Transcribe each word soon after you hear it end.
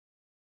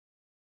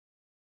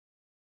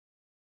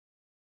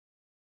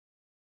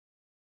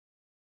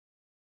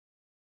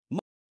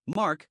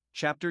Mark,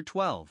 chapter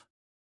 12.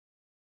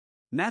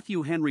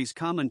 Matthew Henry's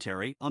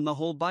commentary on the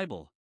whole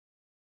Bible.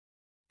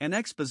 An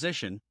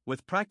exposition,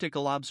 with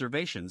practical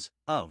observations,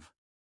 of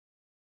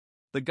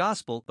the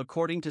Gospel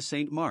according to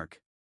St.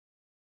 Mark.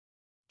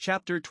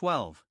 Chapter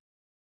 12.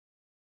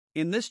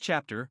 In this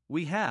chapter,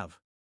 we have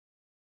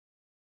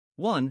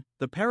 1.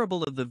 The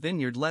parable of the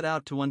vineyard let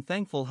out to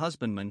unthankful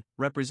husbandmen,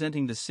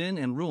 representing the sin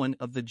and ruin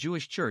of the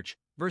Jewish church,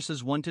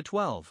 verses 1 to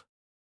 12.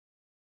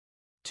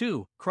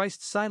 2.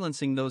 Christ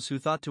silencing those who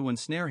thought to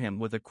ensnare him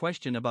with a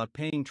question about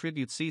paying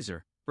tribute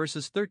Caesar,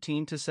 verses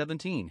 13 to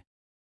 17.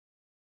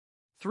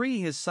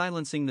 3. His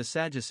silencing the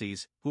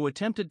Sadducees, who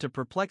attempted to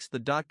perplex the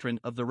doctrine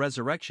of the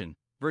resurrection,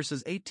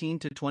 verses 18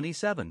 to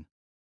 27.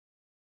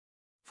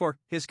 4.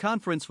 His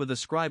conference with a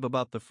scribe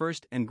about the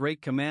first and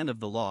great command of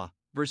the law,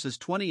 verses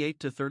 28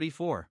 to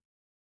 34.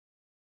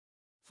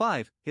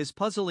 5. His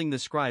puzzling the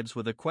scribes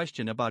with a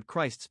question about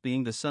Christ's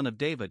being the son of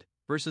David,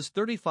 verses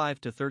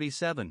 35 to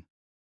 37.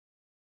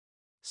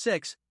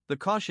 6. The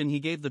caution he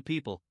gave the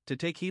people to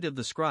take heed of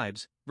the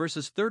scribes,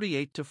 verses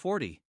 38 to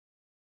 40.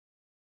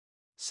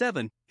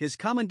 7. His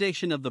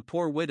commendation of the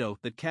poor widow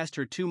that cast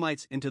her 2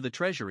 mites into the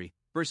treasury,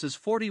 verses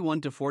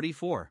 41 to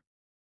 44.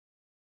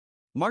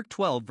 Mark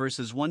 12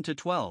 verses 1 to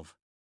 12.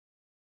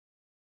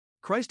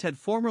 Christ had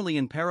formerly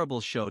in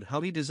parables showed how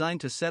he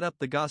designed to set up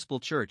the gospel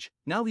church.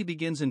 Now he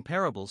begins in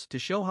parables to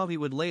show how he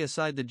would lay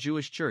aside the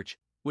Jewish church,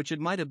 which it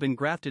might have been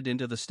grafted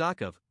into the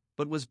stock of,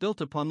 but was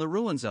built upon the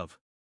ruins of.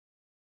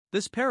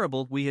 This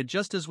parable we had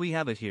just as we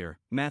have it here,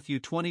 Matthew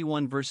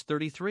 21 verse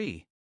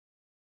 33.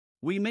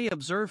 We may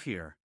observe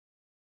here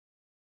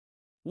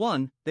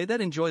 1. They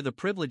that enjoy the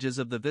privileges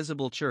of the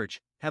visible church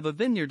have a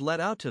vineyard let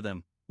out to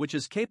them, which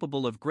is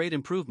capable of great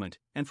improvement,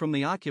 and from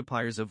the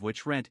occupiers of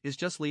which rent is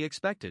justly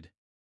expected.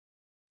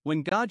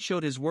 When God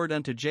showed his word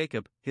unto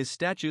Jacob, his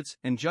statutes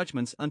and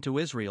judgments unto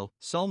Israel,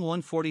 Psalm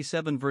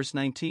 147 verse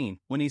 19,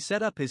 when he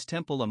set up his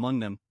temple among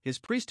them, his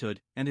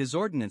priesthood, and his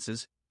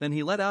ordinances, then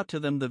he let out to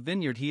them the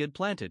vineyard he had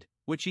planted,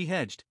 which he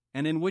hedged,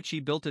 and in which he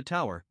built a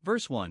tower,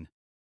 verse 1.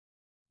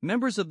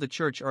 Members of the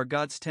church are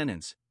God's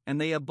tenants, and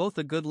they have both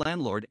a good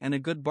landlord and a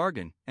good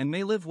bargain, and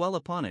may live well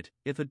upon it,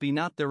 if it be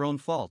not their own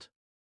fault.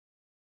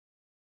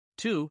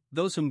 2.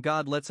 Those whom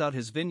God lets out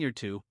his vineyard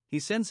to, he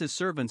sends his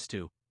servants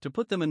to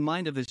put them in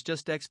mind of his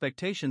just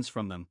expectations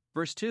from them,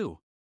 verse 2.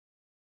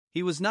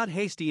 He was not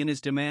hasty in his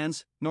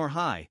demands, nor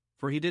high,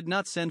 for he did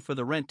not send for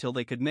the rent till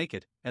they could make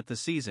it, at the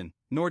season,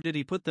 nor did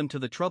he put them to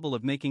the trouble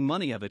of making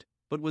money of it,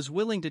 but was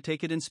willing to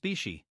take it in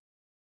specie.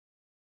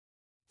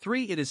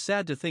 3. It is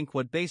sad to think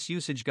what base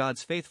usage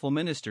God's faithful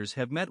ministers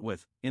have met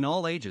with, in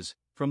all ages,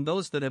 from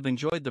those that have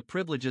enjoyed the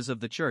privileges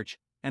of the church,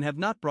 and have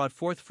not brought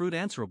forth fruit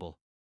answerable.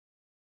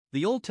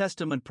 The Old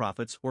Testament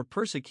prophets were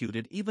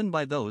persecuted even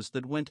by those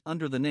that went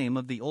under the name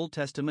of the Old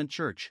Testament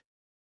church.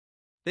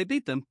 They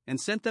beat them,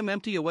 and sent them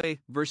empty away,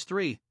 verse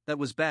 3, that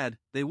was bad.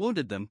 They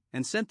wounded them,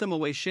 and sent them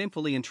away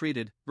shamefully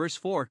entreated, verse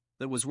 4,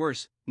 that was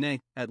worse. Nay,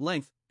 at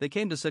length, they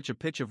came to such a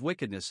pitch of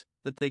wickedness,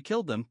 that they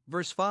killed them,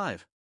 verse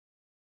 5.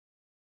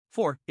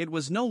 4. It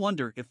was no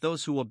wonder if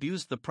those who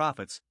abused the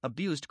prophets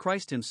abused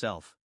Christ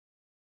himself.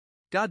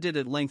 God did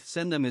at length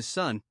send them his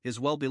Son, his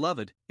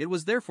well-beloved. It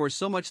was therefore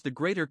so much the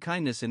greater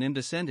kindness in him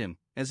to send him,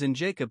 as in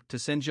Jacob to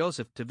send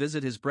Joseph to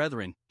visit his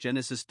brethren,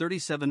 Genesis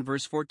 37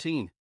 verse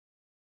 14.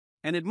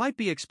 And it might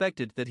be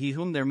expected that he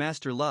whom their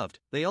master loved,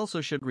 they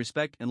also should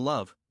respect and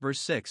love, verse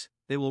 6,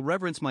 they will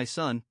reverence my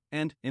son,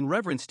 and, in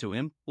reverence to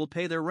him, will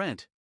pay their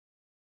rent.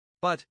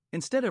 But,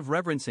 instead of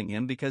reverencing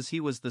him because he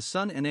was the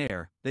son and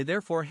heir, they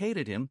therefore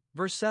hated him,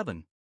 verse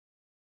 7.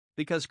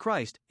 Because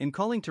Christ, in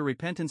calling to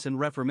repentance and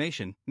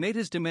reformation, made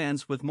his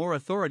demands with more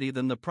authority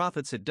than the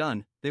prophets had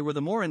done, they were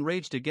the more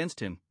enraged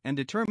against him, and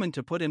determined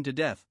to put him to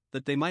death,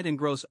 that they might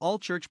engross all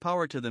church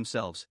power to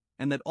themselves,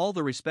 and that all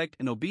the respect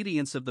and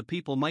obedience of the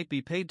people might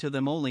be paid to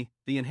them only.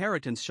 The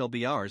inheritance shall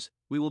be ours,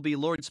 we will be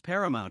lords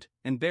paramount,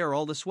 and bear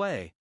all the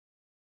sway.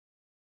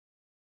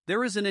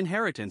 There is an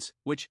inheritance,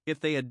 which, if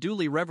they had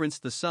duly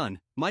reverenced the Son,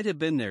 might have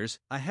been theirs,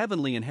 a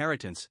heavenly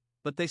inheritance,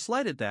 but they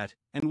slighted that,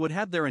 and would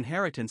have their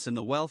inheritance in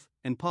the wealth,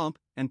 and pomp,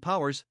 and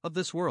powers, of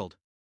this world.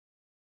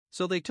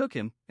 So they took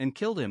him, and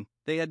killed him.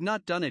 They had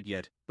not done it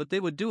yet, but they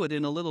would do it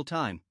in a little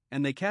time,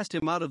 and they cast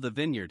him out of the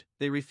vineyard.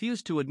 They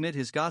refused to admit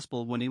his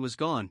gospel when he was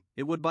gone.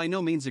 It would by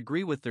no means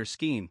agree with their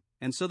scheme,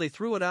 and so they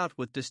threw it out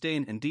with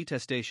disdain and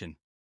detestation.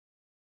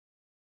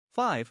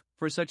 5.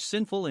 For such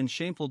sinful and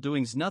shameful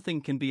doings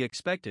nothing can be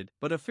expected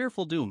but a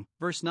fearful doom,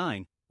 verse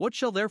 9. What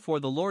shall therefore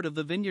the Lord of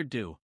the vineyard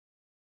do?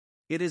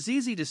 It is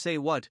easy to say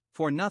what,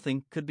 for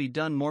nothing could be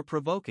done more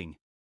provoking.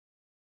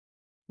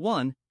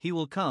 1. He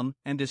will come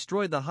and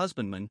destroy the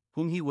husbandman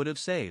whom he would have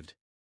saved.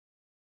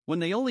 When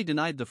they only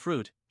denied the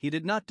fruit, he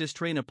did not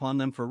distrain upon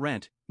them for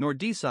rent, nor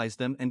desize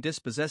them and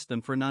dispossess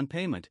them for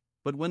non-payment,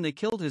 but when they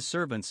killed his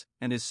servants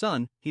and his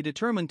son, he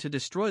determined to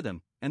destroy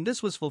them, and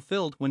this was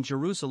fulfilled when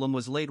Jerusalem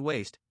was laid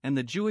waste, and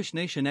the Jewish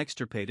nation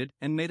extirpated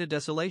and made a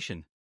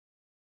desolation.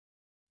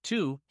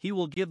 2. He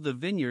will give the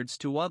vineyards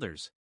to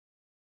others.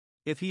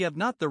 If he have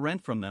not the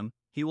rent from them,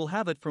 he will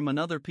have it from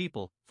another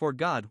people, for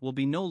God will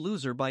be no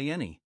loser by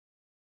any.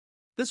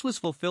 This was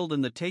fulfilled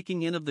in the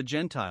taking in of the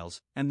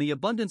Gentiles, and the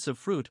abundance of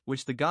fruit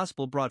which the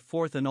gospel brought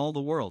forth in all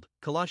the world.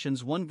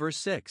 Colossians 1 verse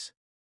 6.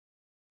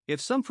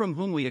 If some from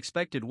whom we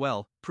expected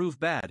well prove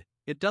bad,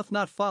 it doth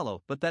not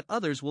follow but that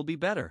others will be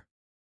better.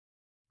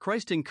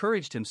 Christ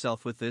encouraged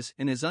himself with this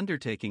in his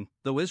undertaking,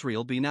 though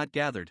Israel be not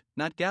gathered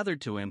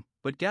to him,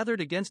 but gathered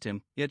against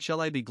him, yet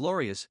shall I be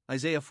glorious.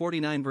 Isaiah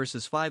 49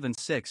 verses 5 and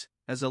 6,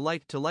 as a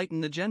light to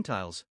lighten the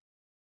Gentiles.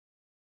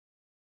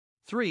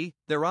 3.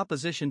 Their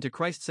opposition to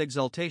Christ's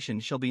exaltation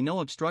shall be no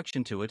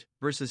obstruction to it.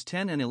 Verses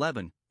 10 and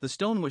 11. The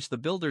stone which the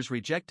builders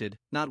rejected,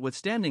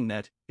 notwithstanding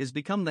that, is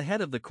become the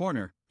head of the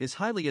corner, is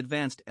highly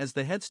advanced as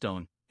the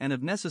headstone, and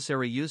of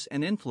necessary use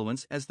and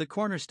influence as the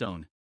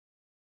cornerstone.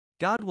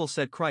 God will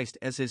set Christ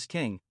as his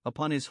king,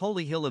 upon his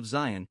holy hill of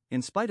Zion,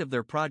 in spite of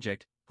their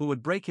project, who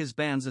would break his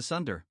bands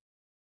asunder.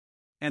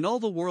 And all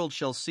the world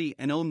shall see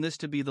and own this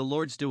to be the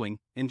Lord's doing,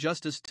 in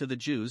justice to the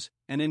Jews,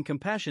 and in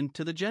compassion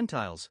to the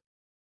Gentiles.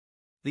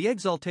 The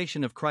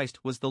exaltation of Christ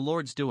was the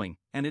Lord's doing,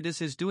 and it is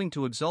his doing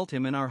to exalt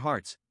him in our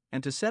hearts,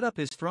 and to set up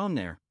his throne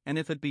there, and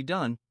if it be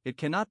done, it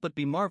cannot but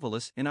be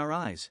marvelous in our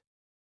eyes.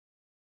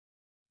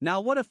 Now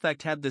what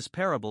effect had this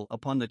parable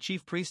upon the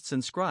chief priests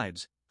and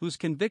scribes, whose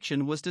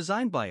conviction was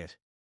designed by it?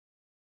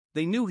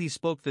 They knew he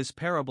spoke this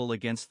parable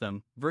against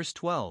them. Verse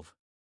 12.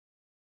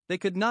 They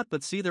could not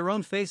but see their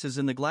own faces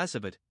in the glass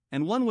of it,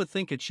 and one would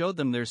think it showed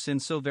them their sin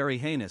so very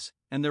heinous,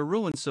 and their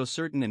ruin so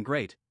certain and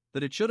great,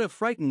 that it should have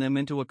frightened them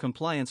into a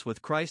compliance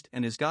with Christ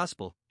and his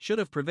gospel, should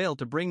have prevailed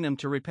to bring them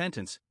to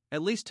repentance,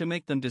 at least to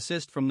make them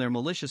desist from their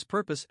malicious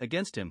purpose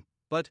against him.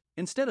 But,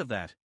 instead of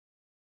that,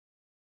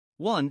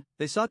 1.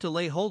 They sought to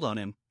lay hold on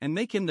him, and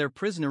make him their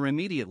prisoner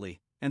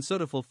immediately, and so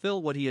to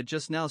fulfill what he had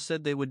just now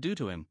said they would do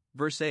to him.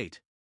 Verse 8.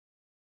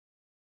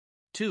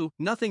 2.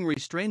 Nothing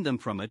restrained them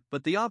from it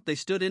but the awe they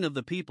stood in of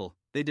the people.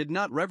 They did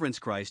not reverence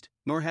Christ,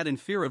 nor had in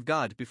fear of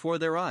God before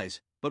their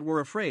eyes, but were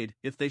afraid,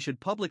 if they should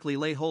publicly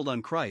lay hold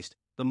on Christ,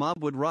 the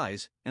mob would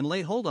rise, and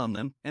lay hold on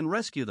them, and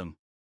rescue them.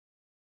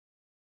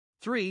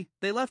 3.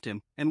 They left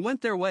him, and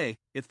went their way.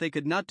 If they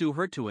could not do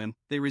hurt to him,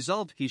 they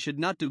resolved he should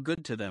not do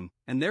good to them,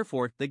 and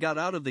therefore they got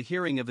out of the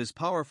hearing of his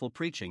powerful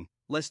preaching,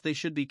 lest they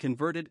should be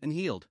converted and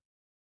healed.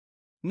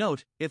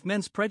 Note, if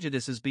men's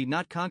prejudices be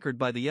not conquered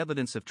by the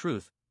evidence of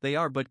truth, they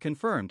are but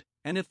confirmed,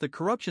 and if the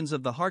corruptions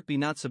of the heart be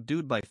not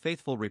subdued by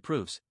faithful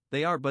reproofs,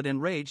 they are but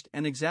enraged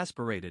and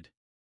exasperated.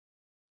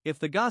 If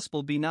the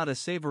gospel be not a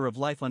savor of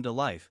life unto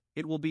life,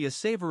 it will be a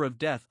savor of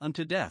death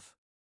unto death.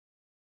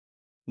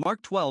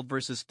 Mark 12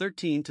 verses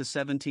 13 to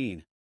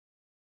 17.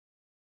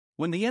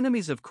 When the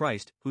enemies of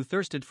Christ, who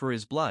thirsted for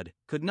his blood,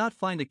 could not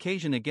find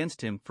occasion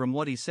against him from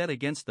what he said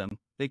against them,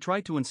 they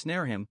tried to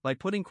ensnare him by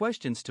putting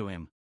questions to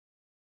him.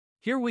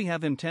 Here we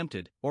have him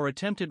tempted, or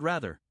attempted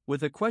rather,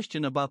 with a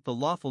question about the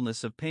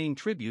lawfulness of paying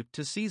tribute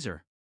to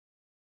Caesar.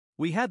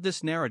 We had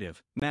this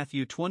narrative,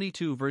 Matthew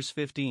 22 verse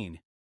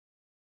 15.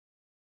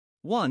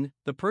 1.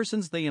 The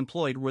persons they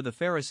employed were the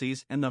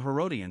Pharisees and the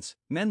Herodians,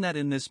 men that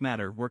in this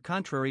matter were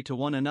contrary to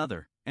one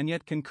another, and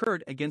yet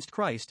concurred against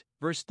Christ.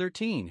 Verse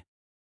 13.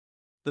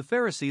 The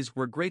Pharisees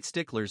were great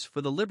sticklers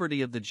for the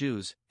liberty of the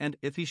Jews, and,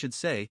 if he should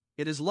say,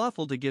 it is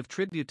lawful to give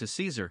tribute to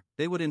Caesar,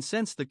 they would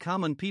incense the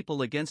common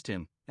people against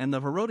him, and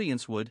the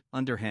Herodians would,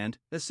 underhand,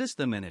 assist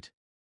them in it.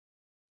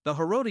 The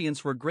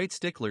Herodians were great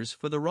sticklers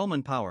for the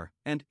Roman power,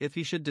 and, if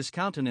he should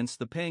discountenance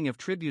the paying of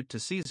tribute to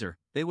Caesar,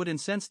 they would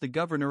incense the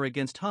governor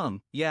against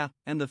whom,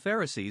 and the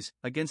Pharisees,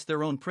 against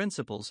their own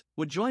principles,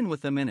 would join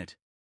with them in it.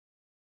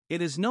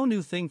 It is no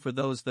new thing for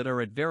those that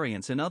are at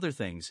variance in other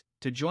things,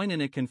 to join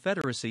in a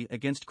confederacy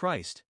against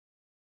Christ.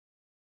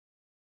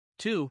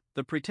 2.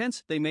 The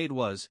pretense they made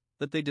was,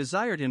 that they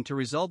desired him to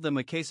resolve them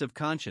a case of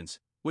conscience,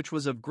 which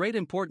was of great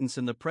importance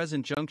in the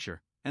present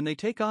juncture, and they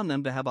take on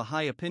them to have a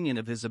high opinion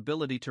of his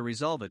ability to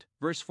resolve it.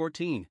 Verse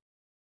 14.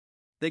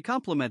 They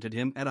complimented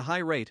him at a high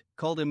rate,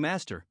 called him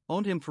master,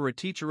 owned him for a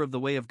teacher of the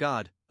way of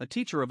God, a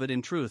teacher of it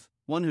in truth,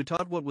 one who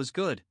taught what was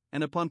good,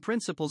 and upon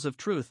principles of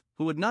truth,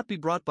 who would not be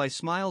brought by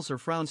smiles or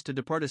frowns to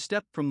depart a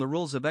step from the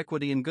rules of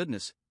equity and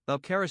goodness. Thou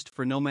carest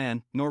for no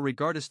man, nor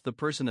regardest the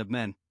person of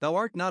men. Thou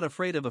art not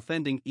afraid of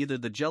offending either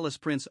the jealous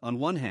prince on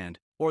one hand,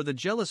 or the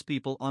jealous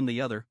people on the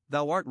other.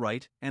 Thou art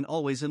right, and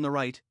always in the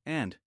right,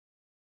 and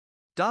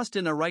dost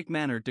in a right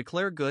manner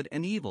declare good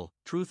and evil,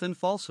 truth and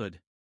falsehood.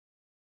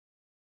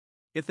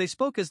 If they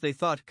spoke as they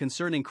thought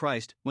concerning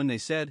Christ, when they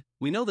said,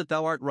 We know that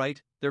thou art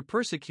right, their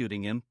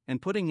persecuting him,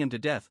 and putting him to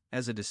death,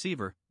 as a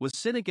deceiver, was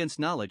sin against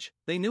knowledge.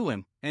 They knew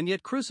him, and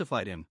yet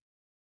crucified him.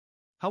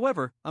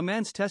 However, a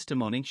man's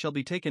testimony shall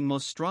be taken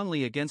most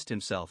strongly against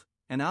himself,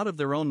 and out of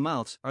their own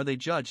mouths are they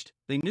judged.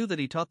 They knew that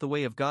he taught the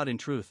way of God in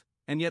truth,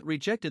 and yet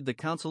rejected the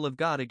counsel of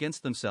God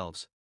against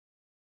themselves.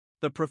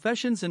 The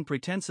professions and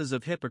pretenses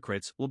of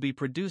hypocrites will be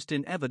produced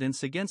in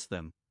evidence against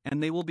them,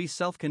 and they will be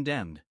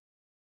self-condemned.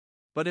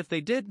 But if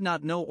they did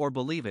not know or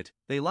believe it,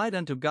 they lied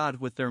unto God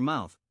with their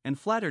mouth, and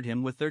flattered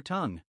him with their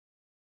tongue.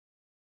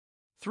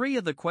 3.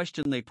 Of the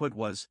question they put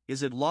was,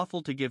 Is it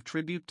lawful to give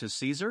tribute to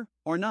Caesar,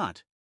 or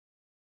not?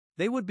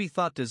 they would be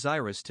thought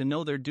desirous to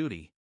know their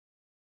duty.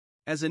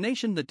 As a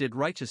nation that did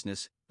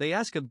righteousness, they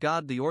ask of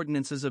God the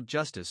ordinances of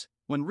justice,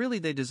 when really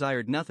they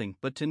desired nothing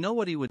but to know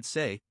what he would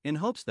say, in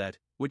hopes that,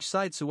 which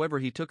side soever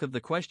he took of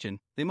the question,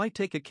 they might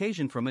take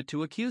occasion from it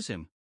to accuse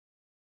him.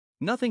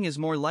 Nothing is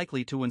more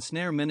likely to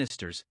ensnare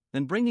ministers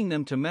than bringing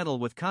them to meddle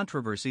with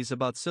controversies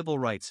about civil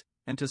rights,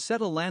 and to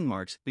settle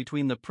landmarks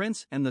between the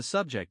prince and the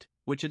subject,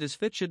 which it is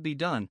fit should be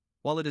done,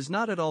 while it is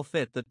not at all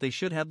fit that they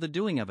should have the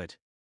doing of it.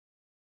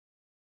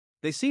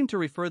 They seem to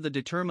refer the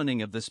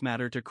determining of this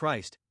matter to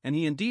Christ, and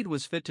he indeed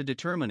was fit to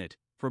determine it,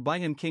 for by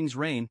him kings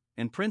reign,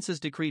 and princes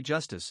decree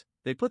justice.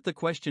 They put the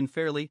question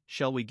fairly,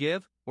 shall we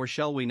give, or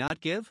shall we not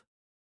give?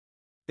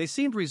 They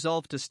seemed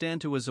resolved to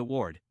stand to his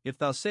award. If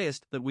thou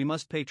sayest that we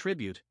must pay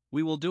tribute,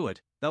 we will do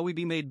it, though we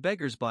be made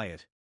beggars by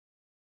it.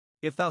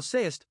 If thou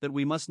sayest that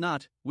we must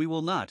not, we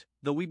will not,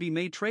 though we be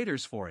made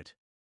traitors for it.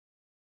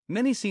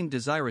 Many seemed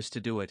desirous to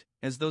do it,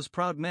 as those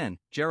proud men,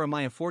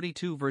 Jeremiah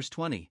 42 verse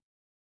 20.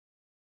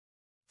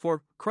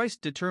 For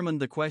Christ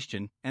determined the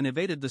question, and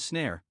evaded the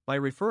snare, by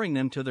referring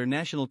them to their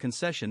national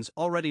concessions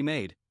already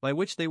made, by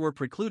which they were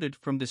precluded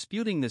from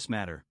disputing this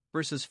matter,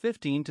 verses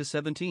 15 to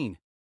 17.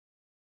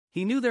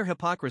 He knew their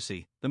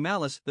hypocrisy, the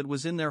malice that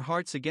was in their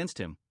hearts against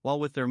him, while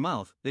with their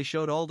mouth they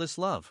showed all this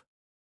love.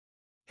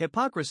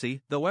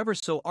 Hypocrisy, though ever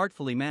so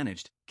artfully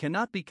managed,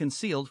 cannot be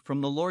concealed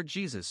from the Lord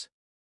Jesus.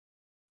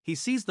 He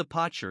sees the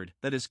potsherd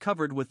that is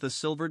covered with the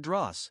silver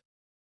dross.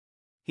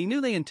 He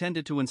knew they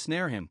intended to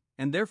ensnare him,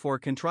 and therefore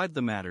contrived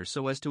the matter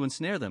so as to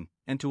ensnare them,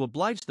 and to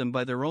oblige them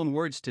by their own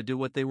words to do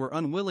what they were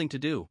unwilling to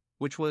do,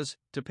 which was,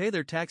 to pay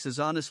their taxes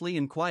honestly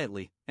and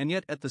quietly, and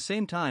yet at the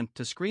same time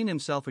to screen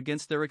himself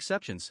against their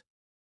exceptions.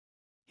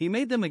 He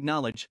made them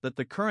acknowledge that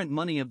the current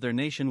money of their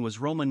nation was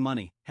Roman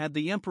money, had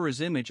the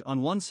emperor's image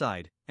on one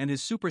side, and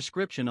his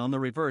superscription on the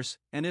reverse,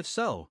 and if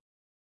so,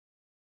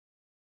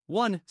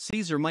 1.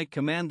 Caesar might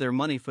command their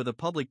money for the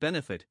public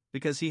benefit,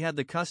 because he had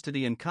the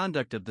custody and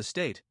conduct of the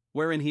state,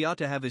 wherein he ought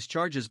to have his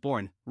charges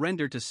borne.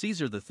 Render to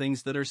Caesar the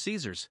things that are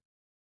Caesar's.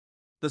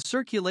 The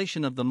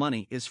circulation of the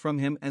money is from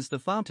him as the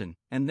fountain,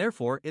 and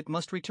therefore it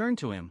must return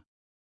to him.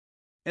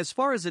 As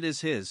far as it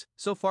is his,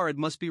 so far it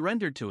must be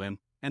rendered to him,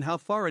 and how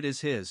far it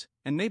is his,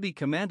 and may be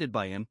commanded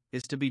by him,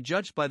 is to be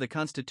judged by the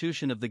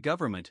constitution of the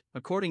government,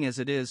 according as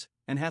it is,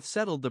 and hath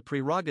settled the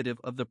prerogative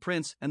of the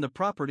prince and the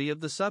property of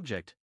the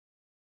subject.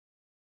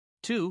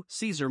 2.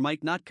 Caesar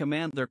might not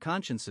command their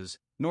consciences,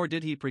 nor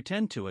did he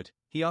pretend to it.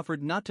 He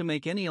offered not to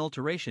make any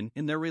alteration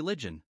in their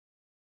religion.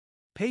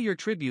 Pay your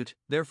tribute,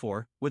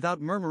 therefore,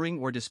 without murmuring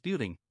or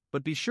disputing,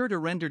 but be sure to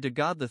render to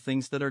God the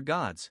things that are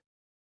God's.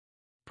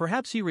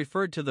 Perhaps he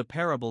referred to the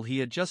parable he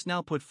had just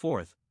now put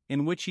forth,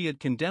 in which he had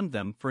condemned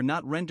them for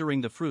not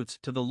rendering the fruits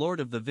to the Lord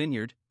of the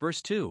vineyard,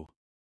 verse 2.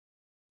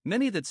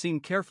 Many that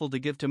seem careful to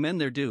give to men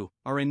their due,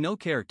 are in no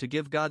care to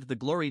give God the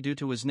glory due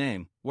to his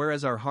name,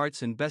 whereas our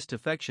hearts and best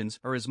affections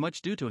are as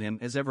much due to him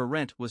as ever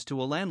rent was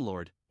to a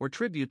landlord, or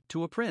tribute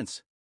to a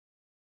prince.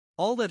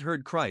 All that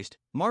heard Christ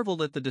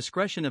marveled at the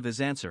discretion of his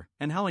answer,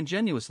 and how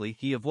ingenuously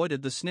he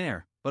avoided the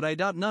snare, but I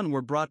doubt none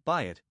were brought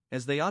by it,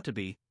 as they ought to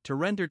be, to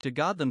render to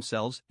God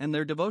themselves and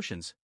their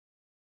devotions.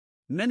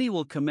 Many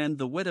will commend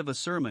the wit of a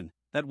sermon,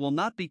 that will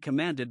not be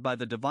commanded by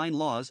the divine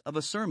laws of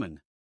a sermon.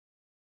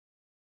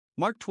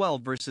 Mark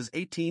 12 verses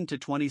 18 to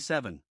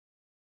 27.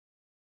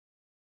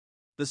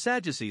 The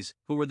Sadducees,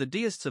 who were the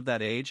deists of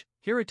that age,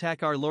 here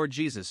attack our Lord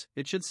Jesus,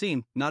 it should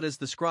seem, not as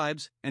the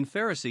scribes, and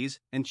Pharisees,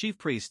 and chief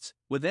priests,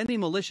 with any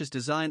malicious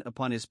design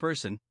upon his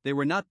person. They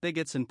were not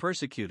bigots and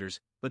persecutors,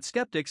 but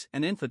skeptics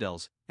and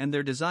infidels, and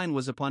their design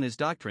was upon his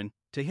doctrine,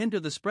 to hinder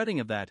the spreading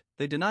of that.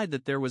 They denied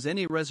that there was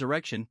any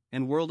resurrection,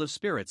 and world of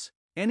spirits,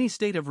 any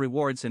state of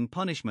rewards and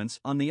punishments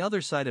on the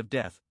other side of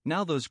death.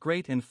 Now those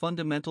great and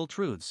fundamental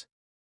truths,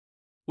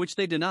 which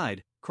they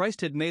denied,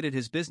 Christ had made it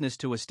his business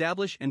to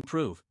establish and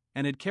prove,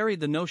 and had carried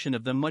the notion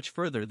of them much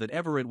further than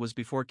ever it was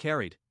before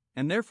carried,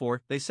 and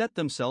therefore they set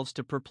themselves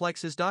to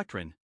perplex his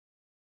doctrine.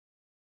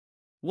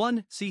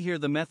 1. See here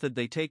the method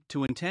they take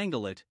to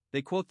entangle it.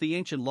 They quote the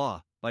ancient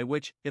law, by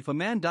which, if a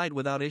man died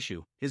without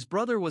issue, his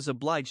brother was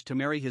obliged to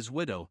marry his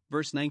widow,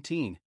 verse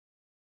 19.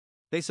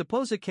 They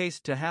suppose a case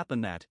to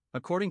happen that,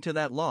 according to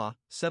that law,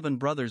 7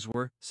 brothers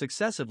were,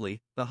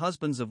 successively, the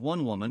husbands of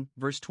one woman,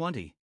 verse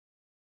 20.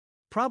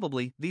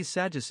 Probably, these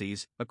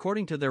Sadducees,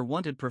 according to their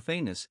wonted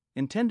profaneness,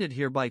 intended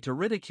hereby to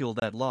ridicule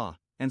that law,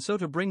 and so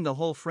to bring the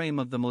whole frame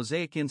of the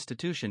Mosaic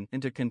institution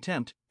into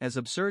contempt, as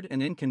absurd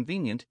and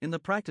inconvenient in the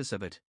practice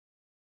of it.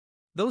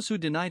 Those who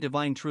deny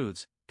divine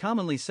truths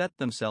commonly set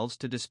themselves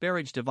to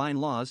disparage divine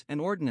laws and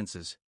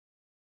ordinances.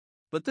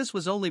 But this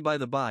was only by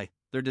the by.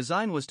 Their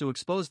design was to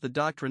expose the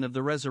doctrine of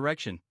the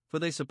resurrection, for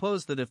they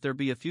suppose that if there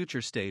be a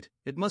future state,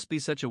 it must be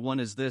such a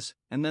one as this,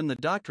 and then the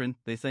doctrine,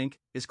 they think,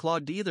 is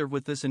clogged either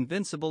with this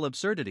invincible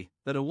absurdity,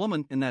 that a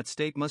woman in that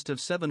state must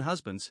have 7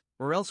 husbands,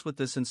 or else with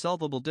this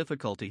insolvable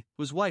difficulty,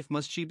 whose wife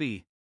must she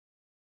be.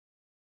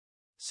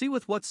 See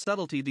with what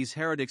subtlety these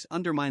heretics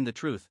undermine the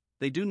truth.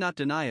 They do not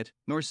deny it,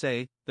 nor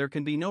say, there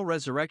can be no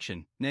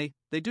resurrection, nay,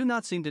 they do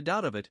not seem to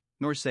doubt of it,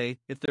 nor say,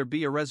 if there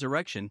be a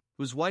resurrection,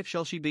 whose wife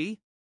shall she be?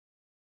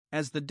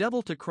 As the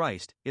devil to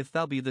Christ, if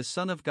thou be the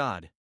Son of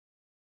God.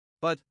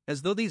 But,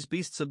 as though these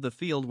beasts of the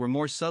field were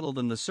more subtle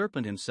than the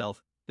serpent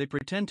himself, they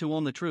pretend to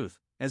own the truth,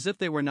 as if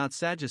they were not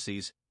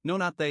Sadducees, no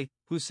not they,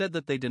 who said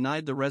that they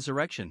denied the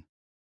resurrection.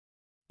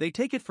 They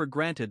take it for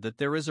granted that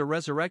there is a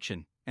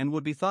resurrection, and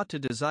would be thought to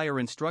desire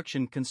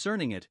instruction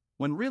concerning it,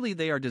 when really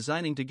they are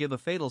designing to give a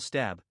fatal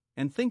stab,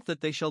 and think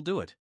that they shall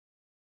do it.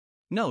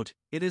 Note,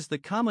 it is the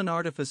common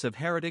artifice of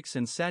heretics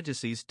and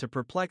Sadducees to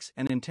perplex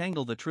and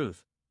entangle the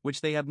truth,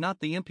 which they have not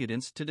the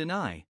impudence to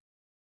deny.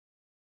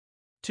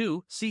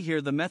 2. See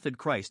here the method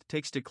Christ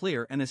takes to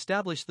clear and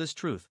establish this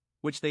truth,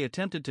 which they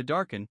attempted to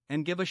darken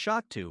and give a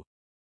shock to.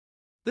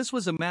 This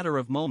was a matter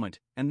of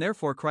moment, and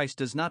therefore Christ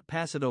does not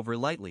pass it over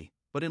lightly,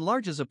 but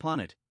enlarges upon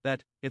it,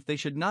 that, if they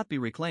should not be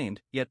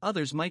reclaimed, yet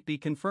others might be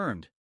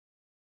confirmed.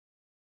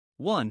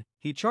 1.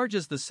 He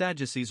charges the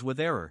Sadducees with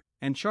error,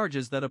 and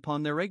charges that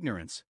upon their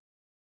ignorance.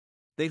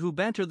 They who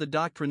banter the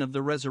doctrine of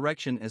the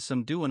resurrection as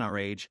some do in our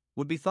age,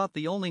 would be thought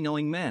the only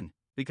knowing men,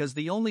 because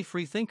the only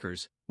free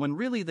thinkers, when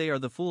really they are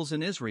the fools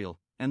in Israel,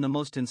 and the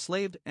most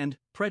enslaved and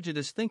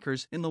prejudiced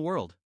thinkers in the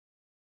world.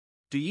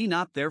 Do ye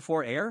not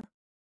therefore err?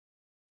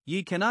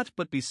 Ye cannot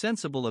but be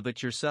sensible of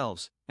it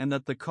yourselves, and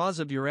that the cause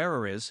of your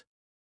error is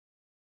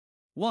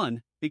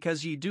 1.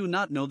 Because ye do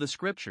not know the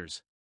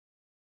Scriptures.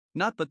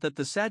 Not but that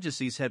the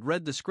Sadducees had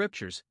read the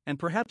Scriptures, and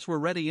perhaps were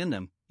ready in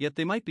them, yet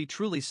they might be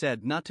truly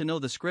said not to know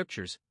the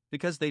Scriptures,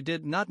 because they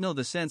did not know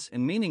the sense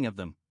and meaning of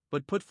them,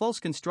 but put false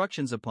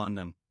constructions upon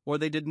them, or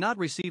they did not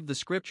receive the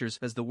Scriptures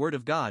as the Word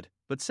of God,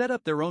 but set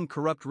up their own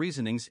corrupt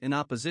reasonings in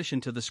opposition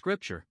to the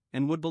Scripture,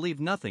 and would believe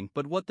nothing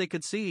but what they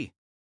could see.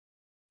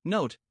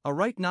 Note, a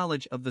right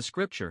knowledge of the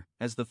Scripture,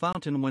 as the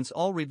fountain whence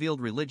all revealed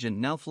religion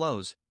now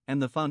flows,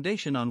 and the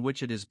foundation on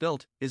which it is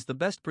built, is the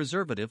best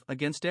preservative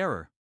against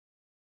error.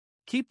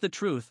 Keep the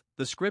truth,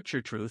 the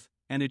Scripture truth,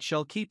 and it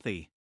shall keep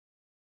thee.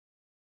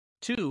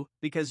 2.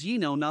 Because ye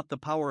know not the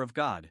power of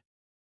God.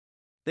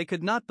 They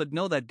could not but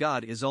know that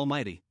God is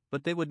almighty,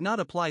 but they would not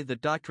apply the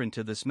doctrine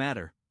to this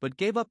matter, but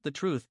gave up the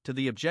truth to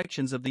the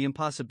objections of the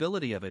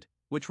impossibility of it,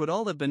 which would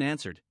all have been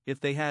answered, if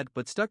they had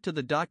but stuck to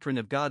the doctrine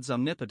of God's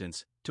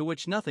omnipotence, to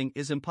which nothing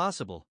is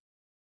impossible.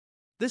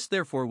 This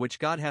therefore which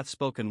God hath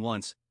spoken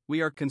once, we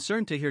are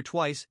concerned to hear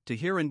twice, to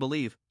hear and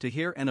believe, to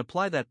hear and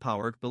apply that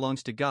power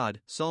belongs to God,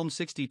 Psalm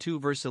 62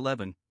 verse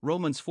 11,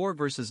 Romans 4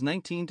 verses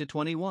 19 to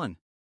 21.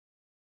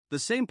 The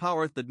same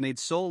power that made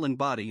soul and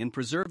body and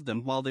preserved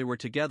them while they were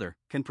together,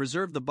 can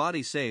preserve the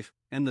body safe,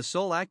 and the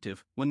soul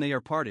active, when they are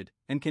parted,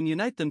 and can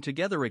unite them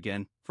together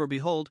again, for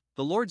behold,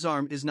 the Lord's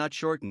arm is not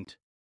shortened.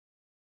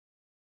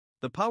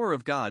 The power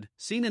of God,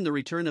 seen in the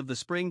return of the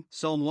spring,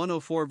 Psalm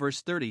 104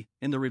 verse 30,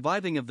 in the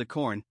reviving of the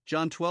corn,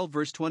 John 12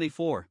 verse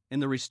 24,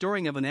 in the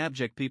restoring of an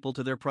abject people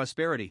to their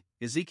prosperity,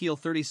 Ezekiel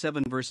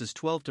 37 verses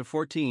 12 to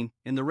 14,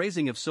 in the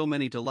raising of so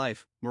many to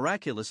life,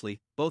 miraculously,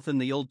 both in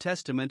the Old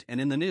Testament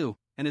and in the New,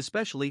 and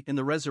especially in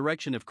the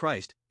resurrection of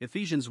Christ,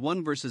 Ephesians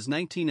 1 verses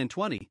 19 and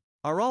 20,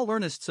 are all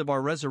earnests of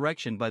our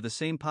resurrection by the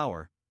same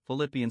power,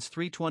 Philippians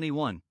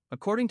 3:21,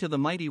 according to the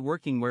mighty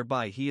working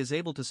whereby he is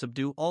able to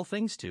subdue all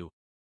things to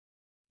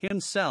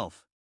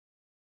himself.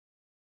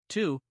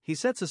 2. He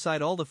sets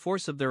aside all the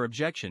force of their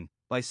objection,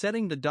 by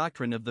setting the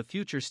doctrine of the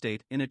future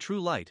state in a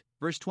true light,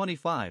 verse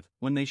 25,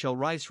 when they shall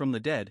rise from the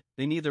dead,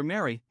 they neither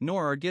marry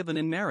nor are given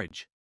in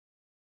marriage.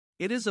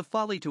 It is a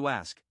folly to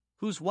ask,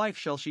 whose wife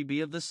shall she be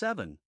of the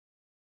 7?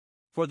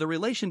 For the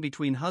relation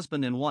between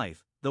husband and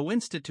wife, though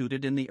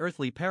instituted in the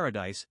earthly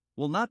paradise,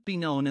 will not be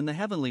known in the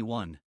heavenly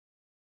one.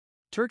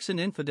 Turks and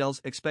infidels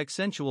expect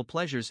sensual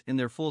pleasures in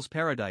their fool's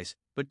paradise,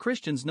 but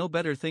Christians know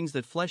better things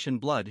that flesh and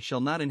blood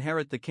shall not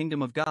inherit the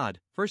kingdom of God,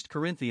 1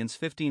 Corinthians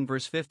 15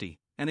 verse 50,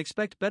 and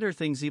expect better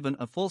things, even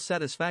a full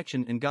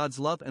satisfaction in God's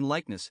love and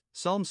likeness,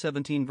 Psalm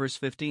 17 verse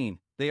 15,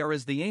 they are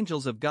as the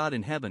angels of God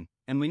in heaven,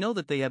 and we know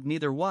that they have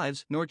neither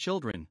wives nor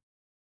children.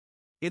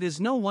 It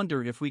is no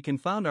wonder if we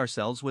confound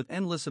ourselves with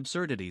endless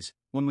absurdities,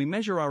 when we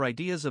measure our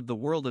ideas of the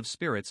world of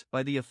spirits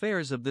by the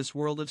affairs of this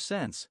world of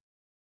sense.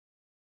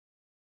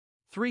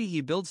 3.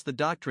 He builds the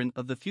doctrine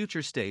of the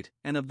future state,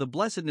 and of the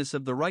blessedness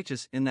of the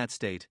righteous in that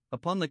state,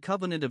 upon the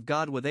covenant of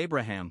God with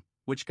Abraham,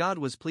 which God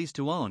was pleased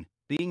to own,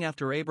 being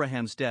after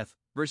Abraham's death,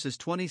 verses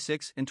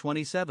 26 and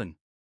 27.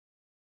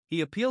 He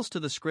appeals to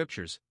the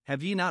Scriptures.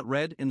 Have ye not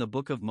read in the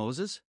book of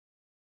Moses?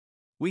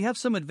 We have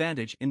some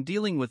advantage in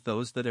dealing with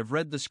those that have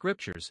read the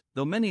Scriptures,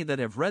 though many that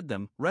have read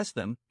them wrest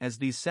them, as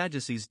these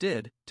Sadducees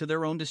did, to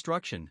their own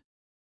destruction.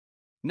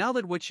 Now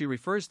that which he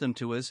refers them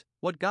to is,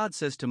 what God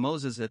says to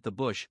Moses at the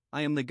bush,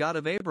 I am the God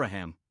of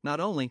Abraham, not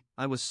only,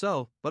 I was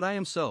so, but I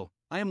am so,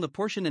 I am the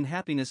portion and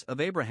happiness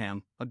of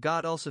Abraham, a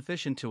God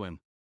all-sufficient to him.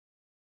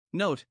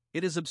 Note,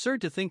 it is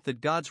absurd to think that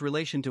God's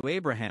relation to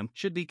Abraham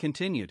should be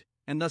continued,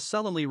 and thus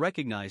solemnly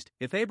recognized,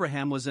 if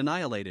Abraham was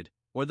annihilated,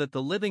 or that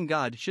the living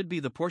God should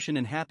be the portion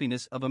and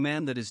happiness of a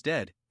man that is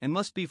dead, and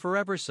must be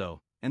forever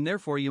so, and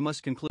therefore you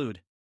must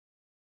conclude,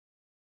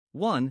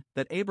 1.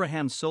 That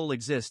Abraham's soul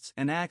exists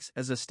and acts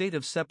as a state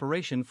of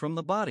separation from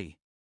the body.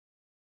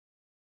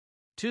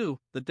 2.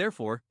 That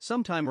therefore,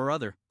 sometime or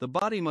other, the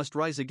body must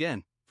rise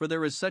again, for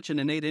there is such an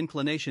innate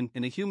inclination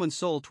in a human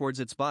soul towards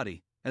its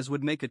body, as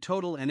would make a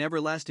total and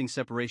everlasting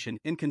separation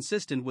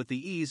inconsistent with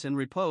the ease and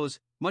repose,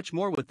 much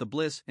more with the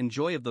bliss and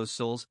joy of those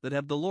souls that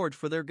have the Lord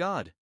for their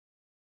God.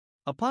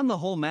 Upon the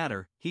whole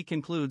matter, he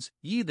concludes,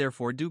 ye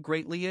therefore do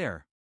greatly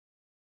err.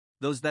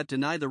 Those that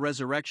deny the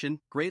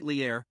resurrection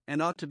greatly err,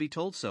 and ought to be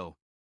told so.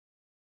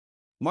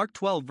 Mark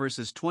 12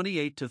 verses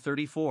 28 to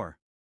 34.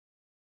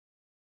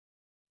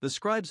 The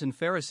scribes and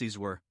Pharisees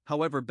were,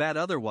 however bad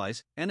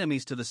otherwise,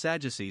 enemies to the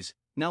Sadducees.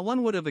 Now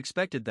one would have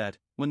expected that,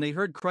 when they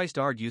heard Christ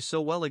argue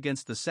so well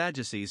against the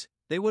Sadducees,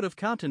 they would have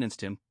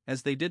countenanced him,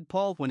 as they did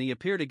Paul when he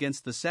appeared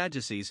against the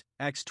Sadducees,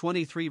 Acts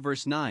 23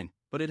 verse 9,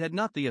 but it had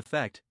not the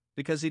effect,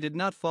 because he did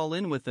not fall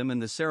in with them in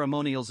the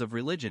ceremonials of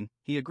religion,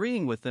 he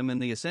agreeing with them in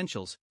the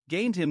essentials,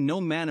 gained him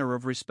no manner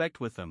of respect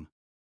with them.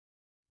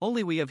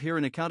 Only we have here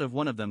an account of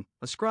one of them,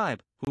 a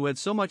scribe, who had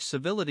so much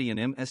civility in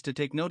him as to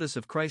take notice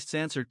of Christ's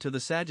answer to the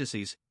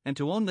Sadducees, and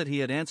to own that he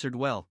had answered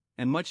well,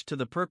 and much to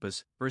the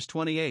purpose, verse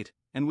 28,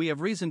 and we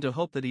have reason to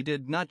hope that he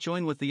did not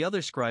join with the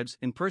other scribes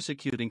in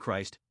persecuting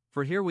Christ,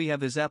 for here we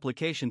have his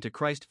application to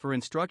Christ for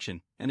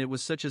instruction, and it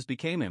was such as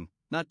became him,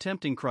 not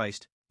tempting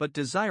Christ, but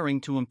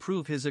desiring to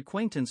improve his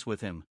acquaintance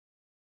with him.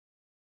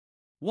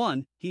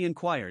 1. He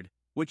inquired,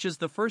 which is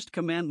the first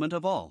commandment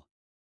of all?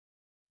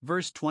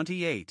 Verse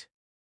 28.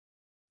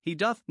 He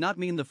doth not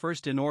mean the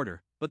first in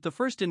order, but the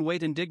first in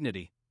weight and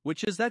dignity,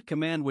 which is that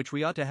command which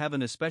we ought to have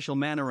in a special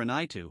manner an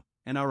eye to,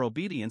 and our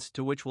obedience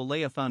to which will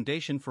lay a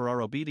foundation for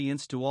our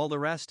obedience to all the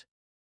rest.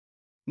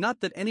 Not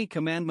that any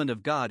commandment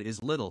of God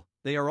is little,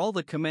 they are all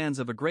the commands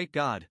of a great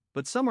God,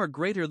 but some are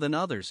greater than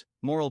others,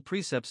 moral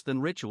precepts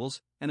than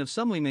rituals, and of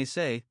some we may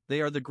say,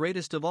 they are the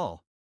greatest of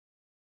all.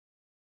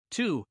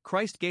 2.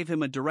 Christ gave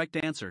him a direct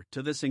answer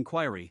to this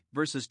inquiry,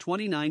 verses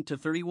 29 to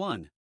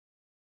 31.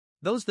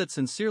 Those that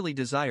sincerely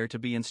desire to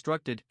be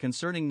instructed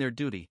concerning their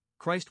duty,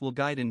 Christ will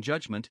guide in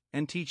judgment,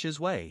 and teach his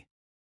way.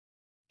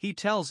 He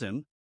tells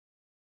him,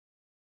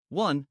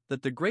 1.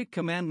 That the great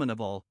commandment of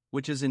all,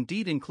 which is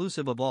indeed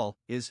inclusive of all,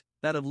 is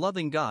that of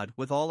loving God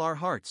with all our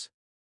hearts.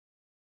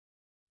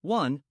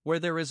 1. Where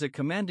there is a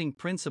commanding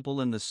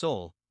principle in the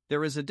soul,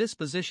 there is a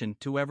disposition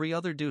to every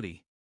other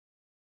duty.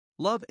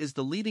 Love is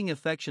the leading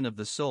affection of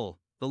the soul,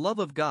 the love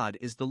of God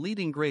is the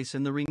leading grace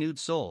in the renewed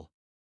soul.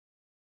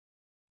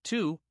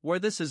 2. Where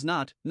this is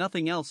not,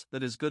 nothing else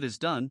that is good is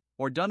done,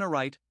 or done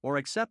aright, or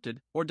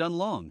accepted, or done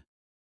long.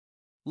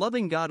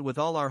 Loving God with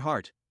all our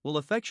heart will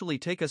effectually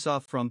take us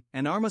off from,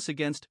 and arm us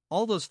against,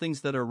 all those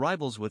things that are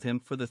rivals with him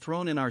for the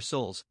throne in our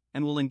souls,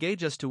 and will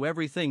engage us to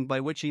everything by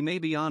which he may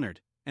be honored,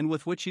 and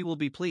with which he will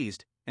be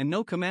pleased, and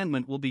no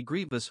commandment will be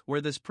grievous where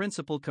this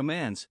principle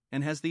commands,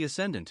 and has the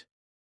ascendant.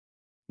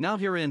 Now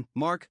herein,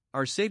 Mark,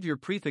 our Savior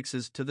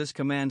prefixes to this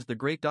command the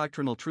great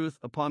doctrinal truth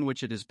upon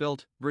which it is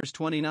built, verse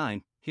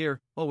 29,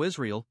 Hear, O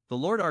Israel, the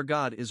Lord our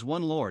God is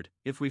one Lord.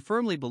 If we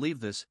firmly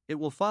believe this, it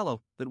will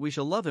follow that we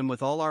shall love him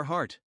with all our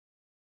heart.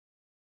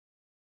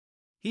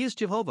 He is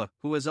Jehovah,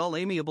 who has all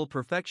amiable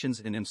perfections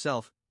in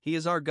himself. He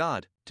is our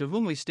God, to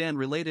whom we stand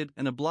related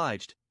and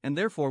obliged, and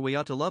therefore we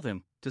ought to love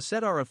him, to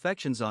set our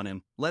affections on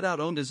him, let out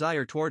own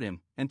desire toward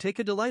him, and take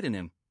a delight in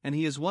him. And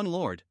he is one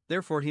Lord,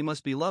 therefore he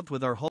must be loved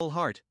with our whole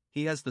heart.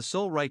 He has the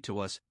sole right to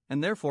us,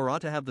 and therefore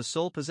ought to have the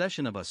sole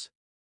possession of us.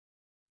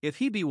 If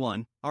he be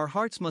one, our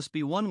hearts must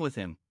be one with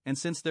him, and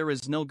since there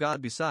is no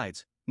God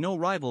besides, no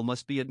rival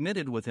must be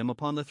admitted with him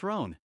upon the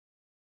throne.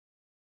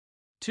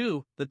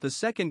 2. That the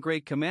second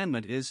great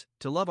commandment is,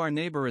 to love our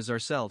neighbor as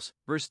ourselves,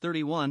 verse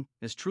 31,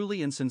 as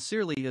truly and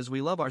sincerely as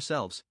we love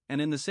ourselves, and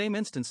in the same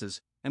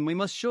instances, and we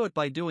must show it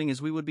by doing as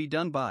we would be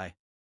done by.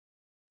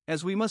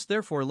 As we must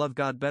therefore love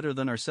God better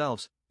than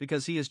ourselves,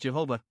 because he is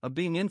Jehovah, a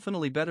being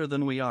infinitely better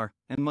than we are,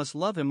 and must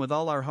love him with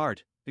all our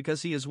heart,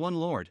 because he is one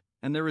Lord,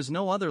 and there is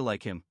no other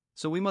like him,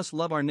 so we must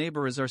love our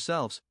neighbor as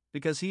ourselves,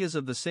 because he is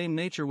of the same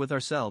nature with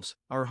ourselves,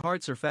 our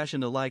hearts are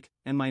fashioned alike,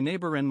 and my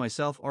neighbor and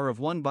myself are of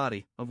one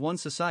body, of one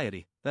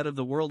society, that of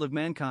the world of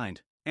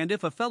mankind. And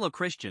if a fellow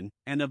Christian,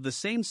 and of the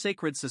same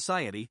sacred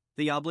society,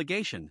 the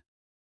obligation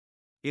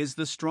is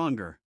the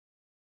stronger.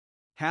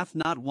 Hath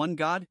not one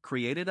God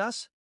created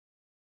us?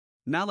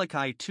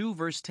 Malachi 2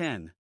 verse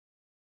 10.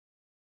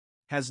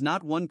 Has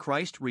not one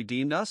Christ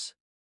redeemed us?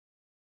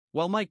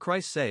 Well might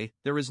Christ say,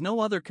 there is no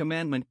other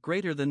commandment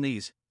greater than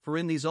these, for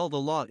in these all the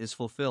law is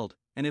fulfilled,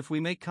 and if we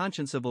make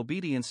conscience of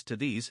obedience to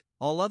these,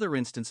 all other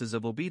instances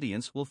of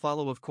obedience will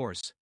follow of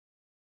course.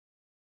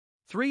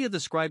 3 of the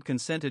scribe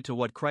consented to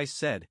what Christ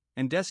said,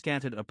 and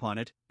descanted upon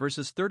it,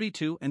 verses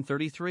 32 and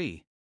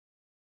 33.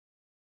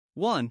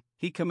 1.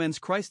 He commends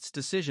Christ's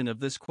decision of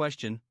this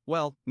question,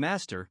 Well,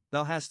 Master,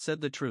 thou hast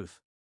said the truth.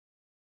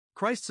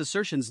 Christ's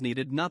assertions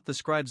needed not the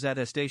scribe's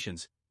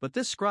attestations, but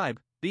this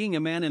scribe, being a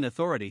man in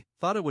authority,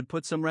 thought it would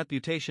put some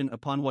reputation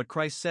upon what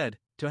Christ said,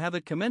 to have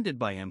it commended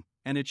by him,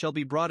 and it shall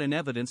be brought in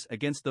evidence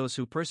against those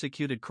who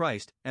persecuted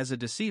Christ as a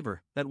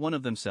deceiver, that one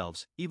of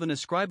themselves, even a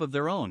scribe of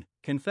their own,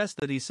 confessed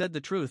that he said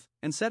the truth,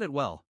 and said it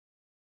well.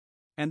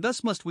 And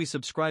thus must we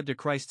subscribe to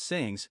Christ's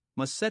sayings,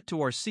 must set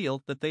to our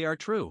seal that they are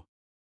true.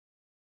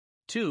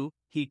 2.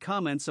 He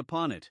comments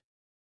upon it.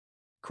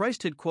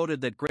 Christ had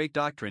quoted that great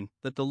doctrine,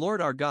 that the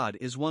Lord our God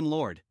is one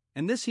Lord,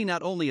 and this he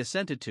not only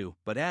assented to,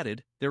 but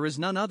added, there is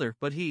none other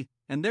but he,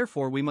 and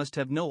therefore we must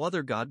have no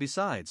other God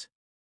besides.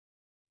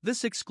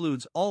 This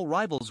excludes all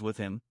rivals with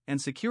him,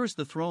 and secures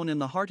the throne in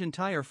the heart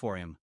entire for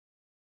him.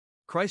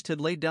 Christ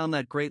had laid down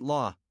that great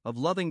law, of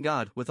loving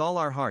God with all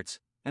our hearts,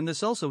 and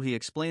this also he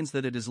explains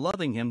that it is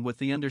loving him with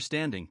the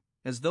understanding,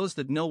 as those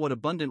that know what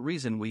abundant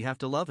reason we have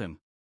to love him.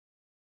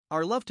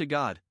 Our love to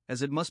God,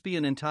 as it must be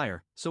an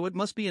entire, so it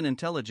must be an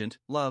intelligent,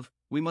 love,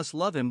 we must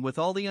love him with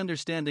all the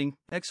understanding,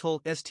 ex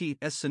whole st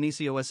s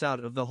senecio s out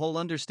of the whole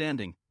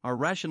understanding, our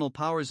rational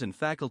powers and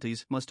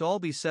faculties must all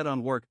be set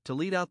on work to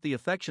lead out the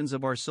affections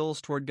of our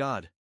souls toward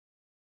God.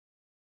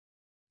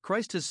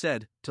 Christ has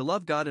said, to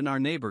love God and our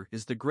neighbor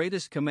is the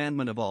greatest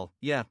commandment of all.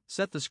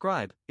 Saith the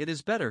scribe, it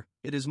is better,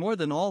 it is more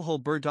than all whole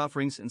burnt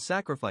offerings and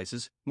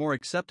sacrifices, more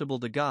acceptable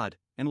to God,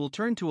 and will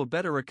turn to a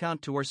better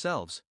account to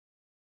ourselves.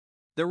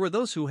 There were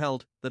those who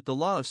held that the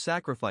law of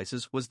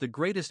sacrifices was the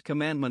greatest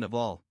commandment of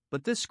all,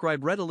 but this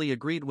scribe readily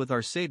agreed with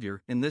our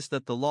Savior in this,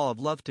 that the law of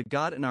love to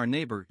God and our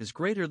neighbor is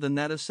greater than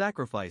that of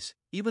sacrifice,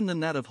 even than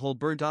that of whole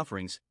burnt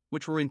offerings,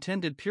 which were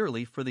intended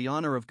purely for the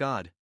honor of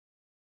God.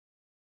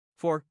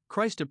 For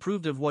Christ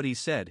approved of what he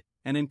said,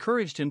 and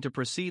encouraged him to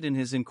proceed in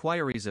his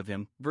inquiries of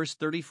him. Verse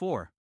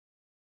 34.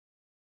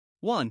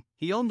 1.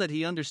 He owned that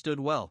he understood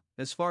well,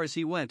 as far as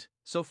he went,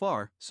 so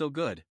far, so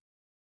good.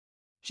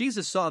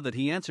 Jesus saw that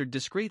he answered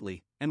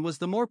discreetly, and was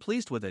the more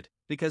pleased with it,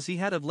 because he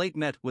had of late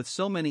met with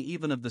so many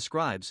even of the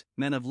scribes,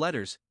 men of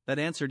letters, that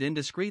answered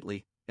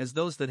indiscreetly, as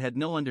those that had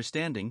no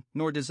understanding,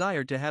 nor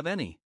desired to have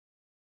any.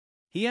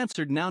 He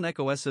answered noun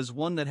echoes as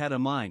one that had a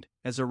mind,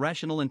 as a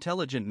rational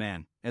intelligent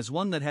man, as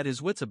one that had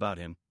his wits about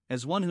him,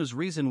 as one whose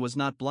reason was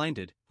not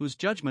blinded, whose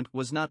judgment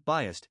was not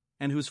biased,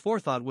 and whose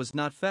forethought was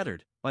not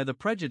fettered by the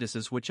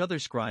prejudices which other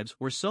scribes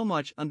were so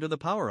much under the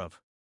power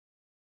of.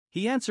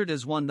 He answered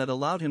as one that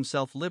allowed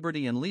himself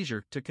liberty and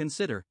leisure to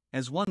consider,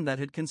 as one that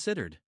had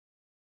considered.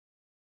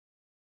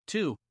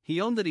 2.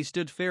 He owned that he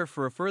stood fair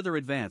for a further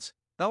advance.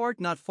 Thou art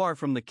not far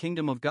from the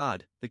kingdom of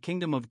God, the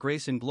kingdom of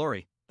grace and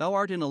glory. Thou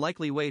art in a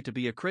likely way to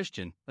be a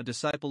Christian, a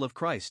disciple of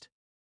Christ.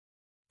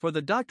 For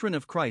the doctrine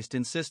of Christ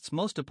insists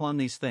most upon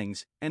these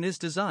things, and is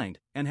designed,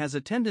 and has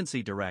a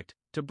tendency direct,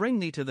 to bring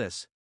thee to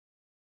this.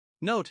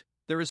 Note,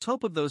 there is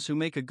hope of those who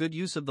make a good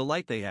use of the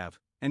light they have,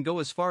 and go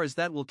as far as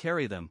that will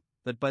carry them,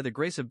 that by the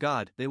grace of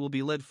God they will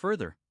be led